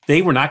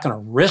 They were not going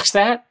to risk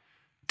that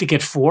to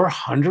get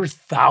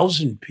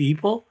 400,000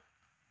 people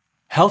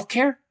health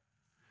care,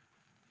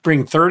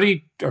 bring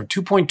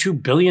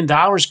 $2.2 billion,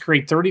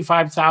 create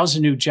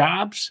 35,000 new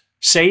jobs,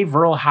 save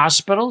rural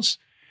hospitals.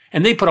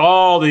 And they put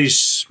all these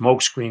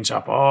smoke screens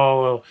up.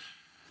 Oh,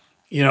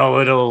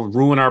 it'll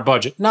ruin our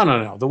budget.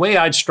 No. The way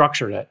I'd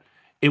structured it,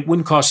 it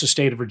wouldn't cost the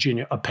state of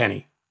Virginia a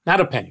penny.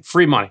 Not a penny.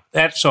 Free money.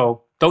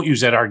 So don't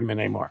use that argument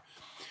anymore.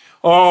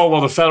 Oh, well,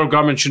 the federal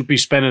government shouldn't be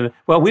spending.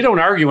 Well, we don't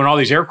argue when all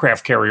these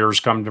aircraft carriers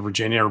come to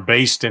Virginia or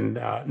based in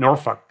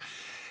Norfolk.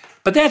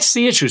 But that's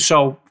the issue.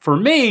 So for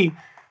me,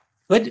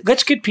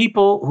 let's get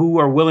people who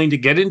are willing to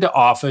get into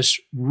office,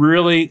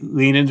 really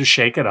lean in to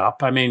shake it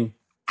up. I mean,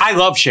 I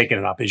love shaking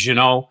it up. As you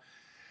know,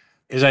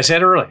 as I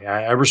said earlier,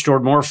 I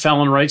restored more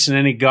felon rights than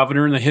any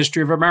governor in the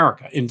history of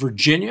America. In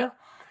Virginia,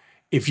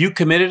 if you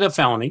committed a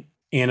felony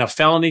and a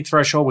felony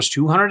threshold was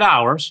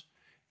 $200,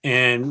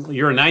 and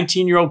you're a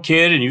 19-year-old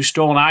kid and you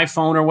stole an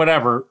iPhone or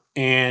whatever,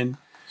 and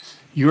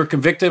you were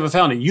convicted of a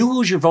felony, you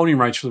lose your voting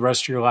rights for the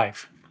rest of your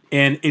life.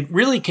 And it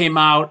really came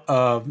out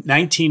of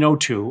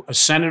 1902. A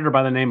senator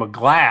by the name of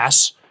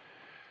Glass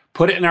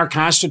put it in our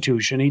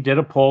Constitution. He did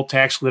a poll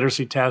tax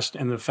literacy test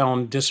and the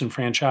felon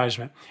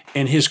disenfranchisement.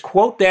 And his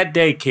quote that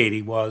day,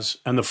 Katie, was,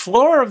 on the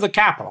floor of the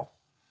Capitol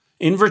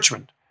in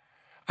Richmond,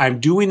 I'm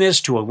doing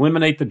this to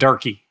eliminate the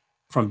darky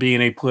from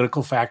being a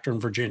political factor in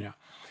Virginia.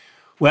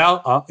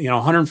 Well,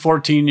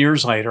 114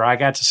 years later, I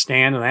got to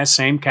stand in that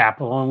same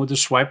Capitol, and with a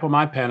swipe of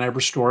my pen, I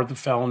restored the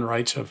felon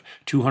rights of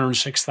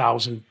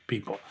 206,000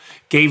 people,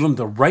 gave them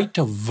the right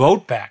to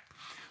vote back.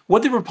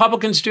 What did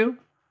Republicans do?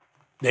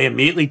 They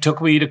immediately took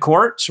me to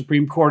court.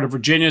 Supreme Court of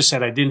Virginia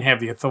said I didn't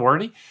have the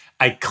authority.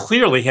 I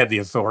clearly had the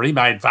authority.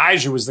 My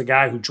advisor was the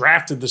guy who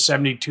drafted the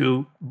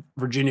 72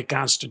 Virginia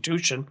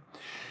Constitution.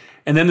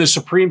 And then the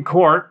Supreme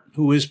Court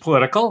who is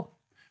political,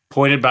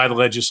 appointed by the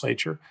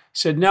legislature,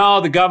 said,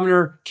 no, the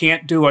governor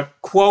can't do it,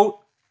 quote,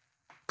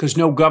 because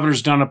no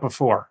governor's done it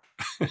before.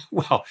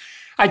 Well,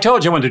 I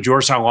told you I went to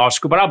Georgetown Law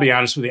School, but I'll be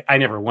honest with you, I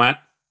never went.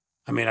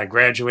 I mean, I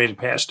graduated,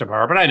 passed the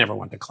bar, but I never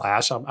went to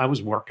class. I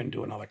was working,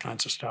 doing other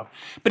kinds of stuff.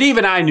 But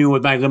even I knew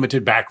with my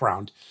limited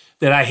background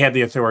that I had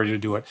the authority to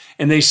do it.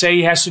 And they say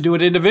he has to do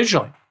it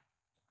individually.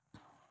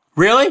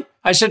 Really?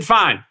 I said,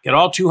 fine. Get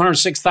all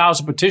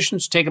 206,000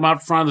 petitions, take them out in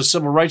front of the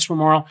Civil Rights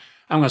Memorial.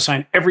 I'm going to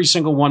sign every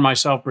single one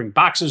myself, bring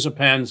boxes of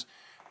pens.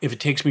 If it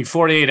takes me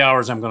 48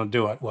 hours, I'm going to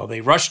do it. Well,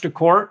 they rushed to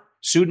court,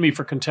 sued me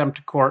for contempt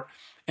of court,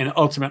 and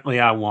ultimately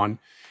I won.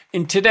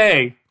 And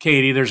today,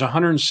 Katie, there's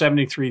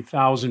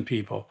 173,000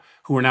 people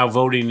who are now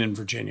voting in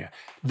Virginia.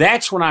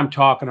 That's what I'm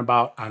talking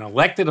about on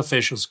elected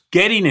officials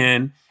getting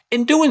in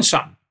and doing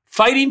something,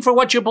 fighting for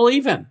what you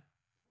believe in.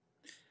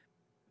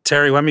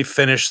 Terry, let me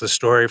finish the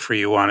story for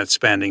you on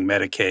expanding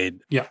Medicaid.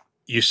 Yeah.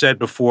 You said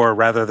before,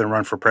 rather than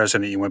run for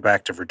president, you went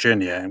back to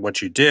Virginia. And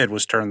what you did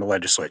was turn the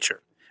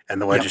legislature.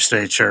 And the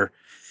legislature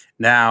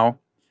now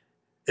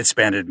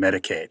expanded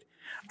Medicaid.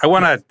 I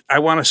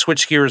want to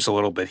switch gears a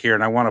little bit here,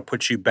 and I want to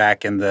put you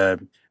back in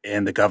the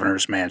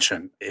governor's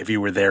mansion if you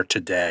were there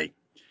today.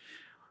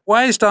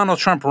 Why is Donald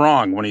Trump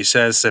wrong when he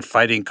says that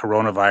fighting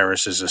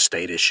coronavirus is a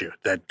state issue,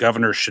 that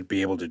governors should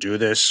be able to do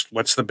this?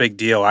 What's the big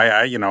deal?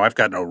 I've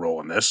got no role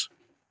in this.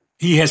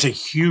 He has a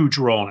huge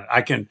role in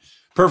it.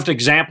 Perfect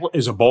example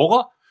is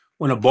Ebola.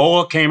 When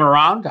Ebola came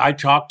around, I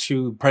talked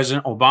to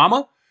President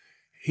Obama.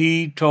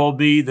 He told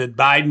me that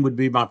Biden would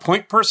be my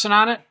point person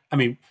on it. I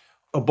mean,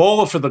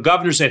 Ebola for the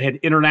governors that had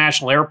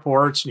international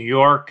airports, New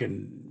York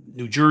and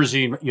New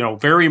Jersey,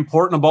 very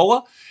important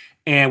Ebola.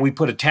 And we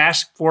put a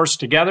task force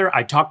together.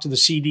 I talked to the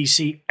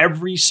CDC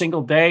every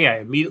single day. I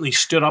immediately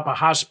stood up a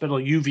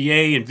hospital,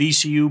 UVA and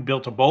VCU,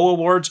 built Ebola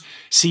wards.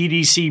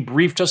 CDC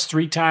briefed us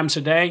 3 times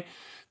a day.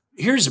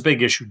 Here's a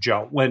big issue,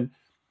 Joe. When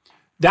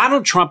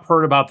Donald Trump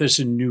heard about this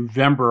in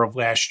November of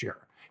last year,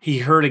 he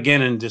heard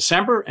again in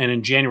December, and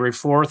in January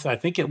 4th, I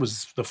think it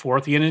was the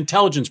 4th, he had an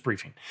intelligence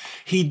briefing.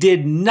 He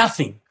did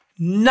nothing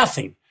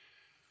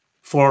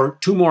for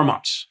 2 more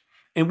months.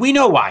 And we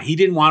know why. He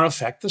didn't want to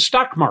affect the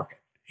stock market.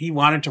 He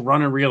wanted to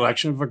run a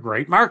re-election of a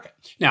great market.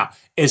 Now,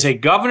 as a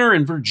governor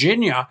in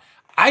Virginia,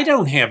 I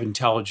don't have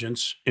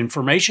intelligence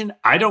information.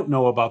 I don't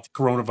know about the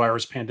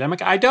coronavirus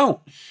pandemic. I don't.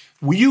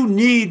 You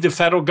need the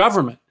federal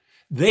government.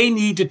 They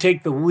need to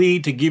take the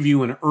lead to give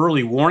you an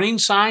early warning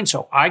sign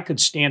so I could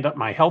stand up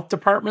my health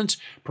departments,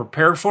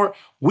 prepare for it.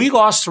 We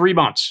lost 3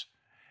 months.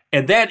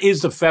 And that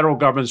is the federal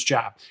government's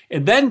job.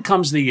 And then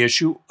comes the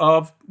issue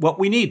of what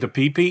we need, the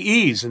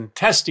PPEs and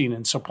testing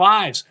and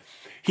supplies.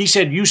 He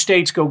said, you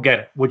states go get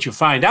it. What you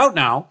find out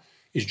now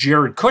is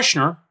Jared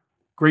Kushner,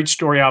 great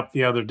story out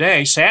the other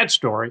day, sad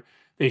story,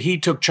 that he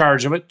took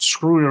charge of it,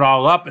 screwed it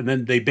all up, and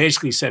then they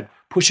basically said,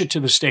 push it to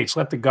the states,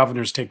 let the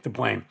governors take the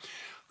blame.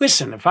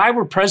 Listen, if I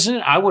were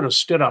president, I would have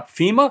stood up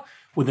FEMA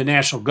with the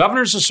National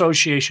Governors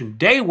Association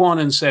day one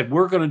and said,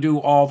 we're going to do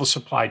all the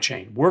supply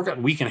chain.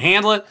 We can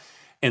handle it.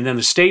 And then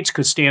the states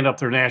could stand up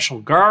their National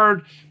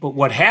Guard. But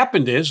what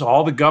happened is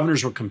all the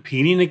governors were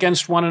competing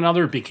against one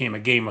another. It became a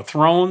Game of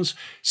Thrones,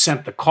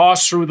 sent the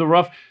costs through the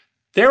roof.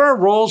 There are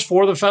roles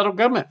for the federal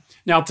government.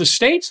 Now, if the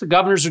states, the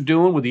governors are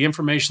doing with the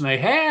information they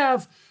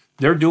have,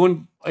 they're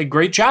doing a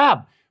great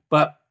job.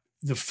 But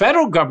the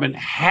federal government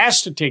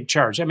has to take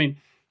charge. I mean,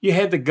 you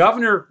had the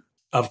governor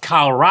of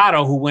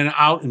Colorado who went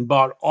out and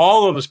bought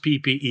all of his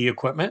PPE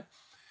equipment,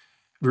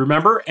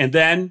 remember? And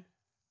then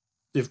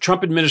the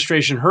Trump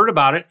administration heard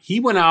about it. He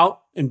went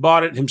out and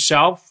bought it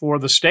himself for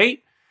the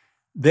state.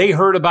 They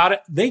heard about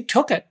it. They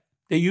took it.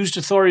 They used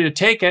authority to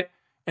take it.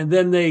 And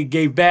then they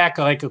gave back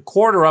like a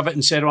quarter of it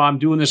and said, I'm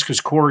doing this because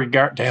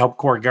to help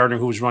Cory Gardner,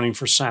 who was running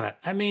for Senate.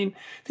 I mean,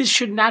 this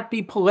should not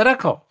be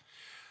political.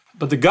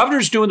 But the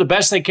governor's doing the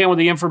best they can with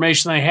the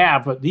information they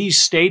have. But these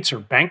states are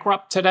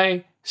bankrupt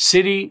today.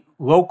 City,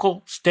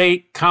 local,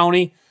 state,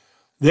 county,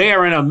 they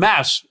are in a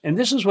mess. And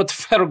this is what the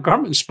federal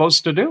government is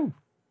supposed to do.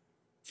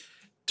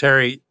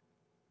 Terry,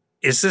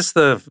 is this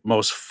the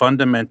most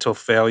fundamental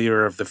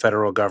failure of the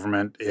federal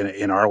government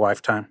in our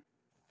lifetime?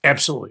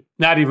 Absolutely.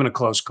 Not even a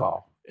close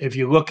call. If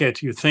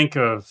you think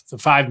of the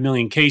 5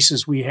 million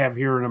cases we have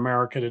here in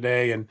America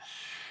today, and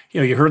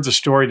you heard the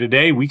story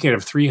today, we could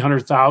have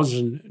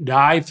 300,000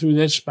 die through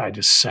this by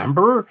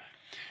December.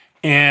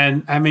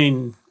 And I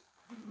mean,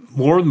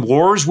 more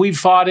wars we've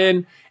fought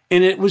in,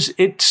 and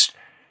it's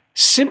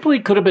simply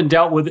could have been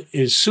dealt with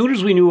as soon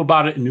as we knew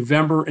about it in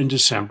November and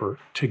December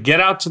to get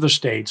out to the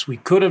states. We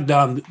could have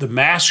done, the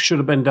mask should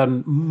have been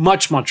done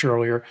much, much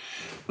earlier,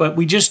 but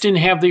we just didn't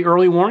have the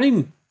early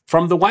warning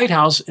from the White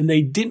House, and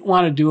they didn't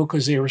want to do it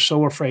because they were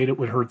so afraid it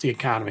would hurt the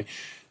economy.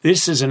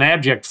 This is an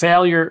abject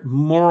failure,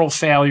 moral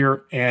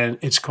failure, and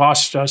it's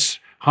cost us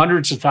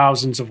hundreds of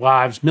thousands of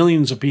lives,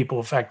 millions of people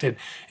affected,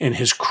 and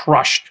has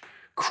crushed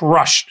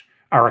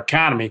our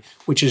economy,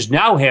 which is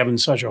now having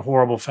such a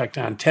horrible effect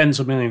on tens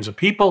of millions of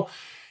people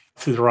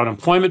through their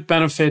unemployment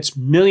benefits.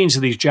 Millions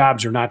of these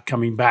jobs are not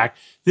coming back.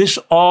 This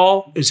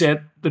all is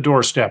at the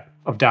doorstep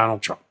of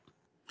Donald Trump.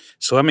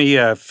 So let me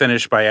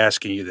finish by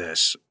asking you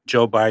this.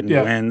 Joe Biden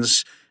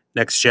wins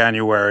next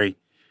January.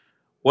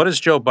 What does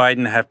Joe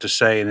Biden have to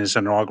say in his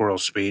inaugural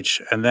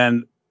speech? And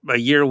then a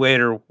year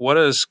later, what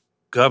does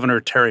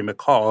Governor Terry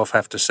McAuliffe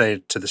have to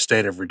say to the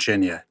state of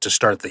Virginia to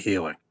start the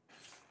healing?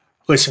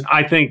 Listen,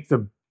 I think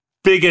the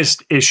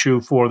biggest issue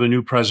for the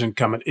new president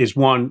coming is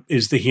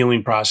the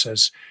healing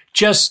process.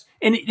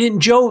 And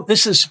Joe,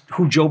 this is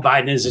who Joe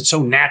Biden is. It's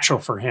so natural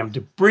for him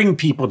to bring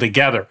people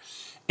together.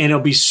 And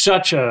it'll be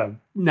such a,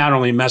 not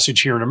only a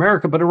message here in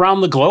America, but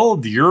around the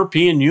globe, the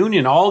European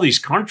Union, all these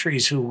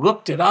countries who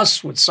looked at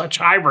us with such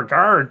high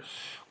regard,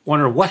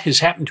 wonder what has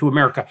happened to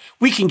America.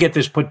 We can get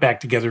this put back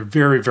together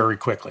very, very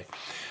quickly.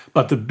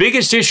 But the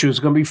biggest issue is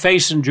going to be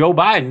facing Joe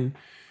Biden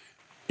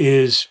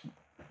is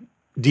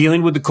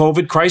dealing with the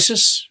COVID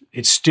crisis.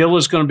 It still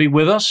is going to be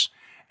with us.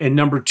 And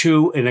number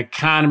two, an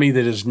economy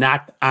that is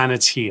not on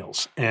its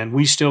heels. And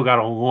we still got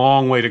a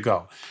long way to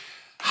go.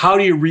 How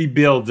do you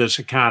rebuild this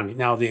economy?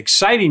 Now, the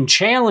exciting,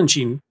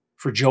 challenging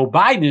for Joe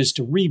Biden is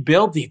to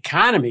rebuild the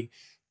economy,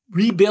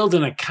 rebuild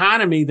an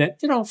economy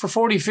that, for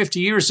 40, 50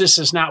 years, this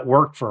has not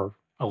worked for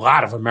a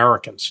lot of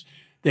Americans.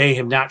 They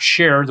have not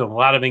shared a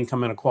lot of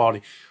income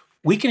inequality.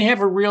 We can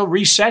have a real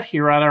reset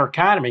here on our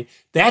economy.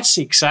 That's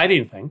the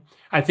exciting thing.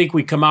 I think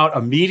we come out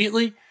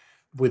immediately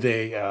with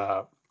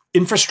a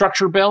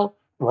infrastructure bill,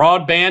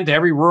 broadband to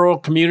every rural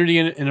community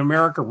in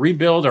America,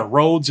 rebuild our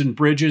roads and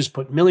bridges,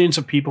 put millions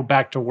of people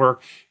back to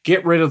work,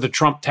 get rid of the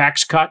Trump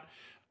tax cut.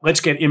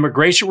 Let's get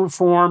immigration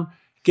reform,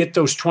 get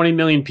those 20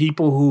 million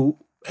people who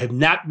have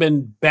not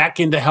been back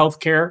into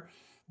healthcare,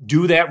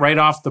 do that right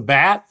off the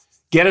bat,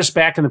 get us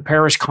back in the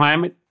Paris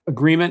Climate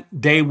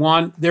Agreement day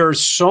one. There are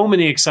so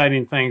many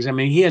exciting things. I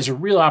mean, he has a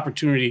real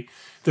opportunity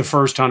the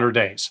first 100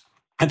 days.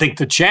 I think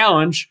the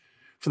challenge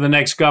for the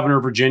next governor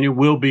of Virginia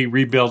will be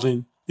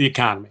rebuilding the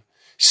economy.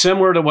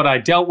 Similar to what I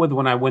dealt with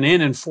when I went in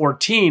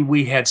 2014,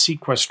 we had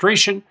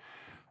sequestration.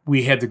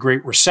 We had the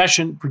Great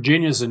Recession.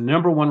 Virginia is the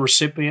number one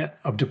recipient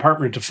of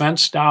Department of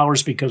Defense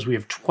dollars because we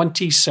have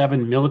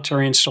 27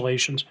 military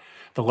installations,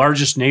 the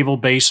largest naval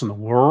base in the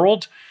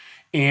world.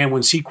 And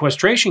when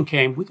sequestration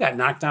came, we got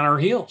knocked on our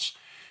heels.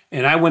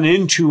 And I went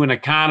into an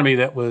economy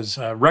that was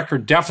a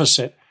record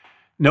deficit,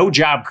 no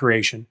job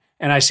creation.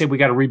 And I said, we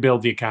got to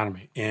rebuild the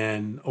economy.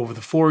 And over the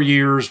 4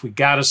 years, we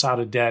got us out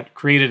of debt,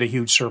 created a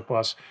huge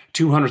surplus,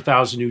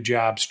 200,000 new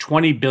jobs,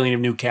 20 billion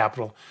of new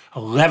capital,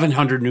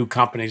 1,100 new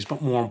companies.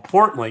 But more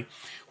importantly,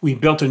 we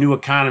built a new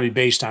economy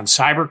based on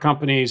cyber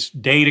companies,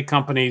 data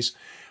companies,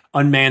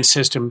 unmanned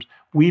systems.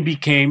 We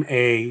became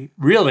I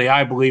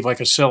believe,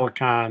 like a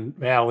Silicon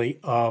Valley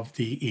of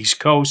the East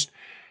Coast.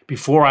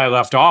 Before I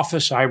left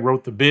office, I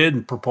wrote the bid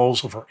and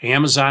proposal for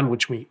Amazon,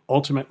 which we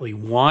ultimately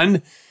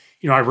won.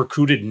 I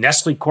recruited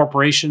Nestle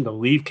Corporation to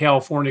leave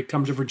California,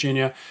 come to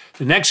Virginia.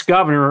 The next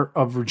governor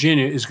of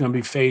Virginia is going to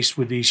be faced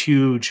with these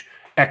huge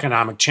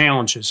economic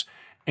challenges.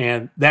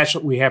 And that's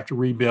what we have to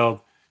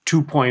rebuild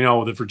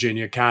 2.0 the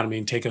Virginia economy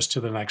and take us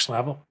to the next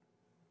level.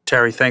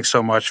 Terry, thanks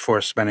so much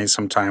for spending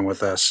some time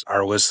with us.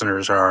 Our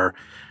listeners are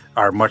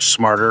much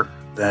smarter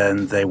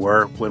than they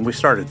were when we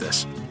started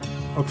this.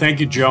 Well, thank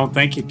you, Joe.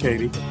 Thank you,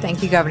 Katie.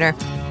 Thank you, Governor.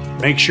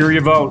 Make sure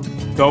you vote.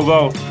 Go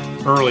vote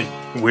early.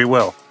 We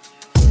will.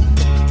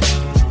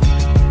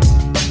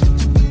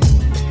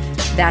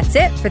 That's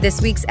it for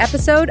this week's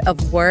episode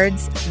of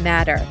Words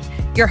Matter.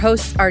 Your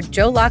hosts are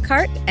Joe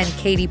Lockhart and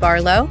Katie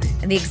Barlow,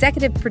 and the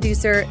executive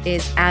producer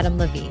is Adam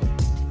Levine.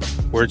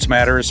 Words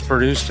Matter is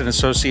produced in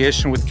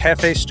association with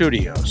Cafe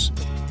Studios.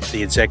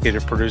 The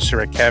executive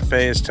producer at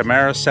Cafe is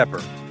Tamara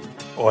Sepper.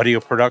 Audio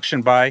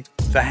production by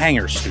The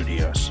Hangar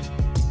Studios.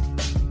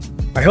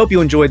 I hope you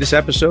enjoyed this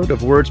episode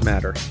of Words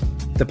Matter.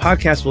 The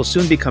podcast will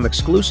soon become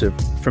exclusive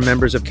for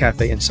members of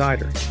Cafe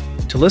Insider.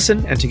 To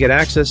listen and to get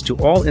access to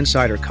all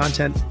Insider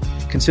content,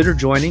 consider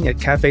joining at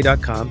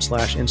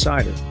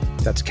cafe.com/insider.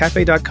 That's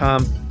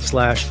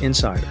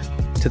cafe.com/insider.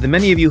 To the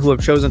many of you who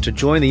have chosen to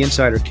join the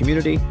Insider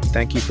community,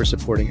 thank you for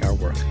supporting our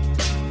work.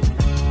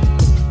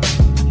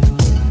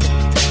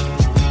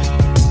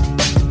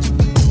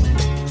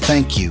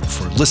 Thank you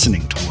for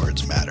listening to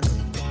Words Matter.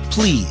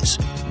 Please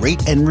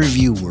rate and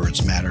review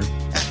Words Matter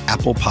at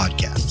Apple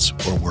Podcasts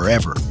or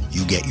wherever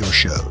you get your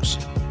shows.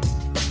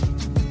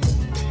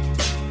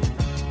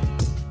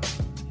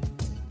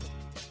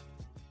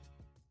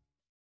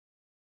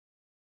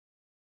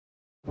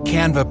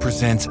 Canva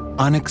presents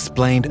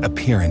Unexplained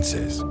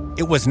Appearances.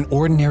 It was an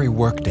ordinary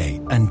workday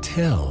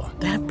until...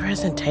 that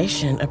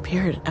presentation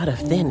appeared out of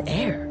thin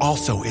air.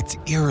 Also, it's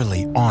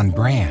eerily on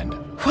brand.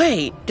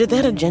 Wait, did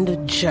that agenda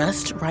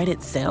just write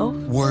itself?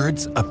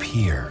 Words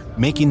appear,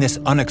 making this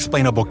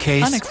unexplainable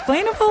case...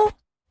 Unexplainable?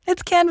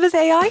 It's Canva's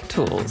AI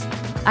tools.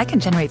 I can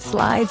generate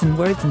slides and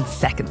words in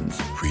seconds.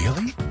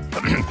 Really?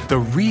 The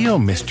real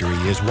mystery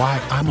is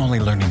why I'm only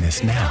learning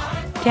this now.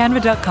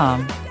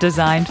 Canva.com,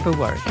 designed for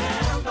work.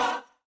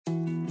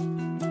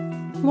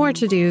 More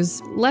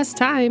to-dos, less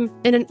time,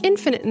 and an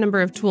infinite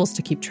number of tools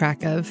to keep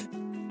track of.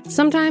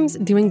 Sometimes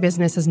doing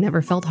business has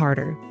never felt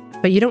harder,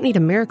 but you don't need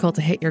a miracle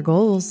to hit your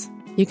goals.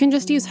 you can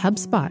just use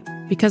HubSpot,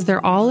 because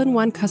their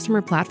all-in-one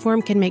customer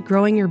platform can make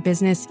growing your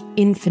business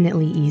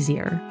infinitely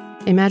easier.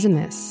 Imagine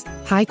this: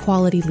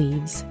 high-quality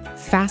leads,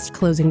 fast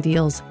closing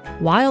deals,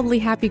 wildly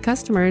happy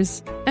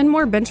customers, and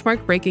more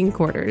benchmark-breaking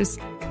quarters.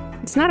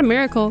 It's not a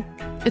miracle,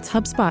 it's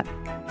HubSpot.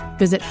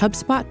 Visit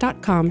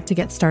HubSpot.com to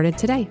get started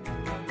today.